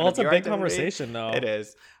identity. It's part it's of your a big identity. conversation though. It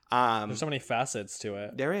is. There's so many facets to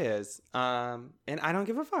it. There is. And I don't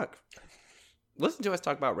give a fuck. Listen to us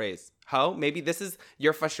talk about race. Ho, maybe this is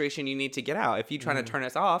your frustration you need to get out. If you're trying to turn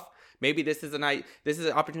us off, maybe this is an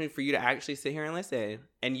opportunity for you to actually sit here and listen.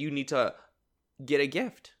 And you need to get a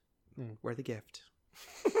gift. We're the gift.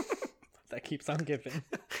 That keeps on giving.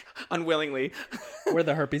 Unwillingly. We're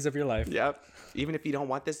the herpes of your life. Yep. Even if you don't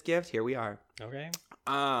want this gift, here we are. Okay.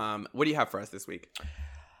 What do you have for us this week?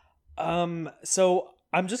 So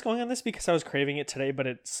I'm just going on this because I was craving it today, but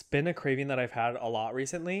it's been a craving that I've had a lot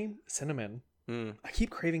recently. Cinnamon. I keep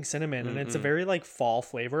craving cinnamon, and it's a very like fall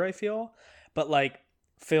flavor, I feel. But like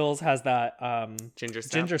Phil's has that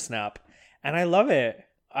ginger snap, and I love it.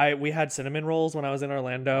 We had cinnamon rolls when I was in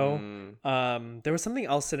Orlando. There was something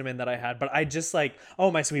else cinnamon that I had, but I just like,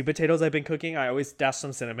 my sweet potatoes I've been cooking, I always dash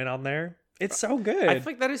some cinnamon on there. It's so good. I feel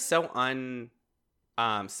like that is so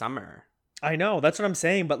summer. I know, that's what I'm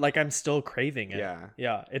saying, but like I'm still craving it.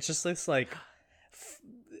 Yeah. It's just this like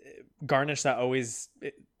garnish that always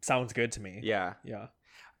sounds good to me. Yeah.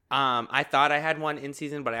 I thought I had one in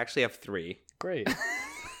season, but I actually have 3. Great.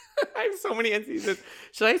 I have so many in seasons.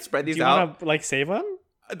 Should I spread these Do you out? want to like save them?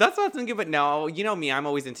 That's what I was thinking, but no, you know me, I'm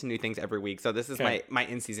always into new things every week. So this is my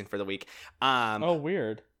in season for the week. Oh,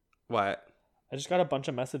 weird. What? I just got a bunch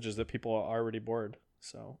of messages that people are already bored.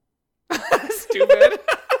 So stupid.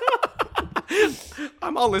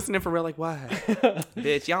 I'm all listening for real, like, what?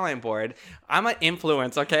 Bitch, y'all ain't bored. I'm an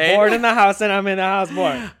influence, okay? Bored in the house and I'm in the house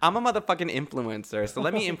bored. I'm a motherfucking influencer. So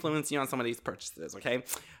let me influence you on some of these purchases, okay?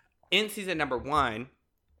 In season number 1,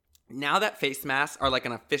 now that face masks are like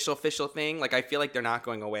an official thing, like I feel like they're not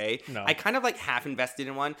going away. No. I kind of like half invested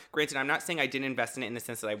in one. Granted, I'm not saying I didn't invest in it in the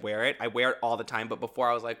sense that I wear it. I wear it all the time. But before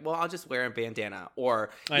I was like, well, I'll just wear a bandana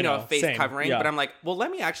or, you know, a face covering. Yeah. But I'm like, well,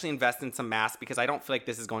 let me actually invest in some masks because I don't feel like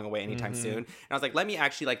this is going away anytime soon. And I was like, let me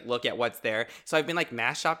actually like look at what's there. So I've been like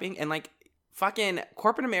mask shopping and like, fucking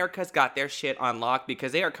corporate America's got their shit on lock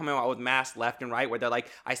because they are coming out with masks left and right where they're like,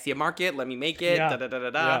 I see a market, let me make it,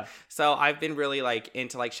 Yeah. So I've been really like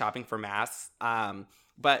into like shopping for masks.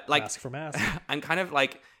 But like Mask for mask. I'm kind of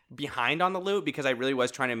like behind on the loot because I really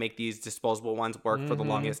was trying to make these disposable ones work for the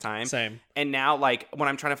longest time. Same. And now like when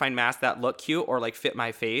I'm trying to find masks that look cute or like fit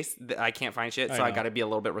my face, I can't find shit. So I got to be a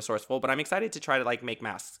little bit resourceful, but I'm excited to try to like make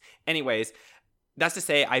masks. Anyways, that's to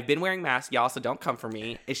say, I've been wearing masks, y'all, so don't come for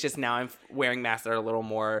me. It's just now I'm wearing masks that are a little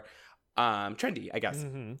more trendy, I guess.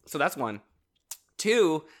 So that's 1.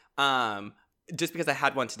 2, just because I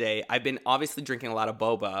had one today, I've been obviously drinking a lot of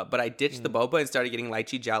boba, but I ditched the boba and started getting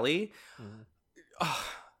lychee jelly.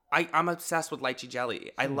 I'm obsessed with lychee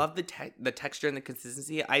jelly. I love the texture and the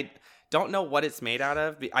consistency. I don't know what it's made out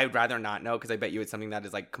of. I'd rather not know because I bet you it's something that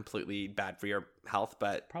is like completely bad for your health,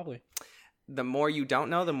 but Probably. the more you don't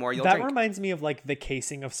know, the more you'll That drink. reminds me of like the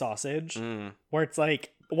casing of sausage, where it's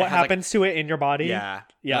like what happens to it in your body. Yeah.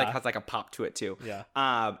 It like has like a pop to it too. Yeah.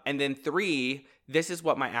 And then 3, this is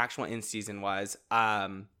what my actual in season was.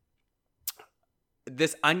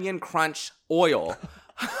 This onion crunch oil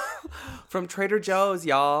from Trader Joe's,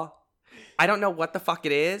 y'all. I don't know what the fuck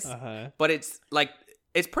it is, but it's like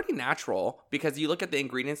it's pretty natural because you look at the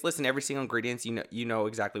ingredients list and every single ingredient, you know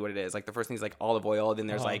exactly what it is. Like the first thing is like olive oil. Then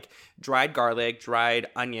there's like dried garlic, dried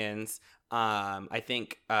onions. I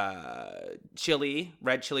think chili,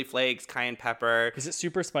 red chili flakes, cayenne pepper. Is it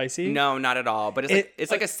super spicy? No, not at all. But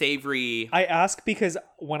it's like a savory. I ask because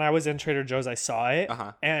when I was in Trader Joe's, I saw it,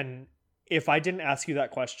 and if I didn't ask you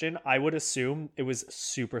that question, I would assume it was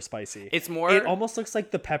super spicy. It's more. It almost looks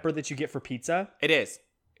like the pepper that you get for pizza. It is.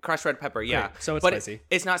 Crushed red pepper, yeah. Great. So it's but spicy.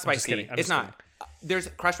 It's not spicy. just kidding. It's not. There's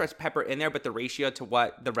crushed red pepper in there, but the ratio to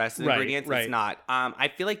what the rest of the ingredients, it's not. I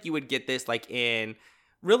feel like you would get this like in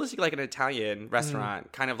realistically like an Italian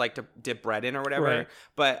restaurant, kind of like to dip bread in or whatever. Right.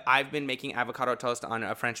 But I've been making avocado toast on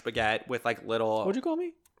a French baguette with like little. What'd you call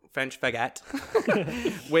me? French baguette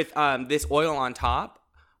with this oil on top,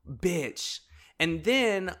 bitch. And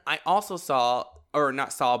then I also saw. Or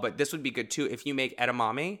not saw, but this would be good too. If you make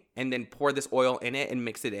edamame and then pour this oil in it and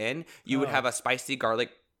mix it in, you would have a spicy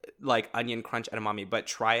garlic, like onion crunch edamame. But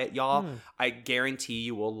try it, y'all. I guarantee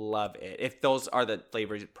you will love it. If those are the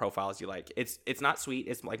flavor profiles you like. It's not sweet.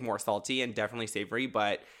 It's like more salty and definitely savory.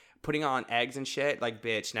 But putting on eggs and shit, like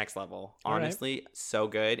bitch, next level. Honestly, so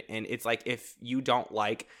good. And it's like if you don't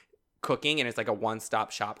like cooking and it's like a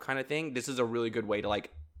one-stop shop kind of thing, this is a really good way to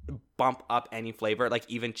like bump up any flavor, like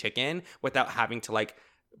even chicken, without having to like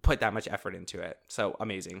put that much effort into it. So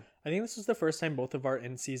amazing. I think this was the first time both of our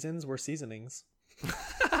in seasons were seasonings.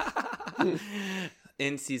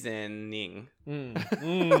 In seasoning.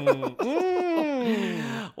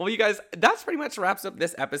 Well, you guys, that's pretty much wraps up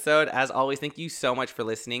this episode. As always, thank you so much for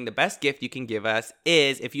listening. The best gift you can give us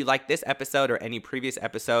is if you like this episode or any previous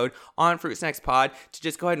episode on Fruit Snacks Pod, to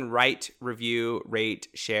just go ahead and write, review, rate,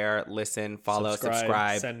 share, listen, follow,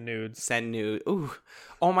 subscribe, send nudes. Ooh.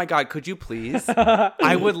 Oh my God, could you please?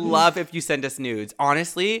 I would love if you send us nudes.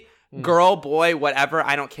 Honestly, girl, boy, whatever,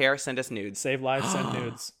 I don't care. Send us nudes. Save lives, send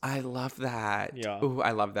nudes. I love that. Yeah. Ooh,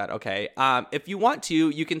 I love that. Okay. If you want to,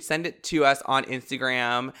 you can send it to us on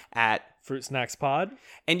Instagram at Fruit Snacks Pod.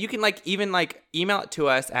 and you can like even like email it to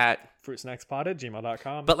us at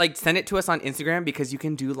fruitsnackspod@gmail.com. But like send it to us on Instagram because you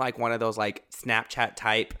can do like one of those like Snapchat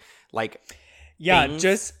type like yeah, things.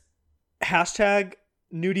 just hashtag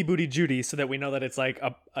nudie booty Judy so that we know that it's like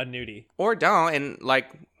a nudie. Or don't and like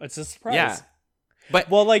It's a surprise. yeah. But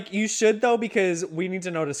Well, like you should though, because we need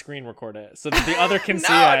to know to screen record it so that the other can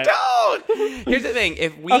see no, it. don't. Here's the thing: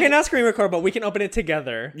 if we Okay, not screen record, but we can open it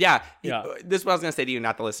together. yeah, Yeah. this is what I was gonna say to you,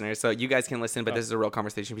 not the listeners. So you guys can listen, but this is a real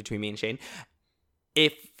conversation between me and Shane.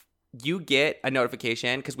 If you get a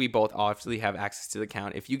notification, because we both obviously have access to the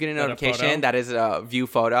account. If you get a That a notification photo? that is a view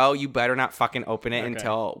photo, you better not fucking open it Okay.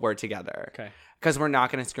 until we're together. Okay. Because we're not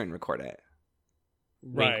gonna screen record it.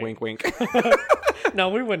 Right. Wink, wink, wink. No,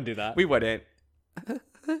 we wouldn't do that. We wouldn't.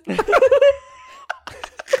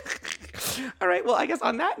 All right. Well, I guess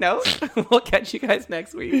on that note, we'll catch you guys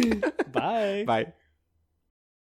next week. Bye. Bye.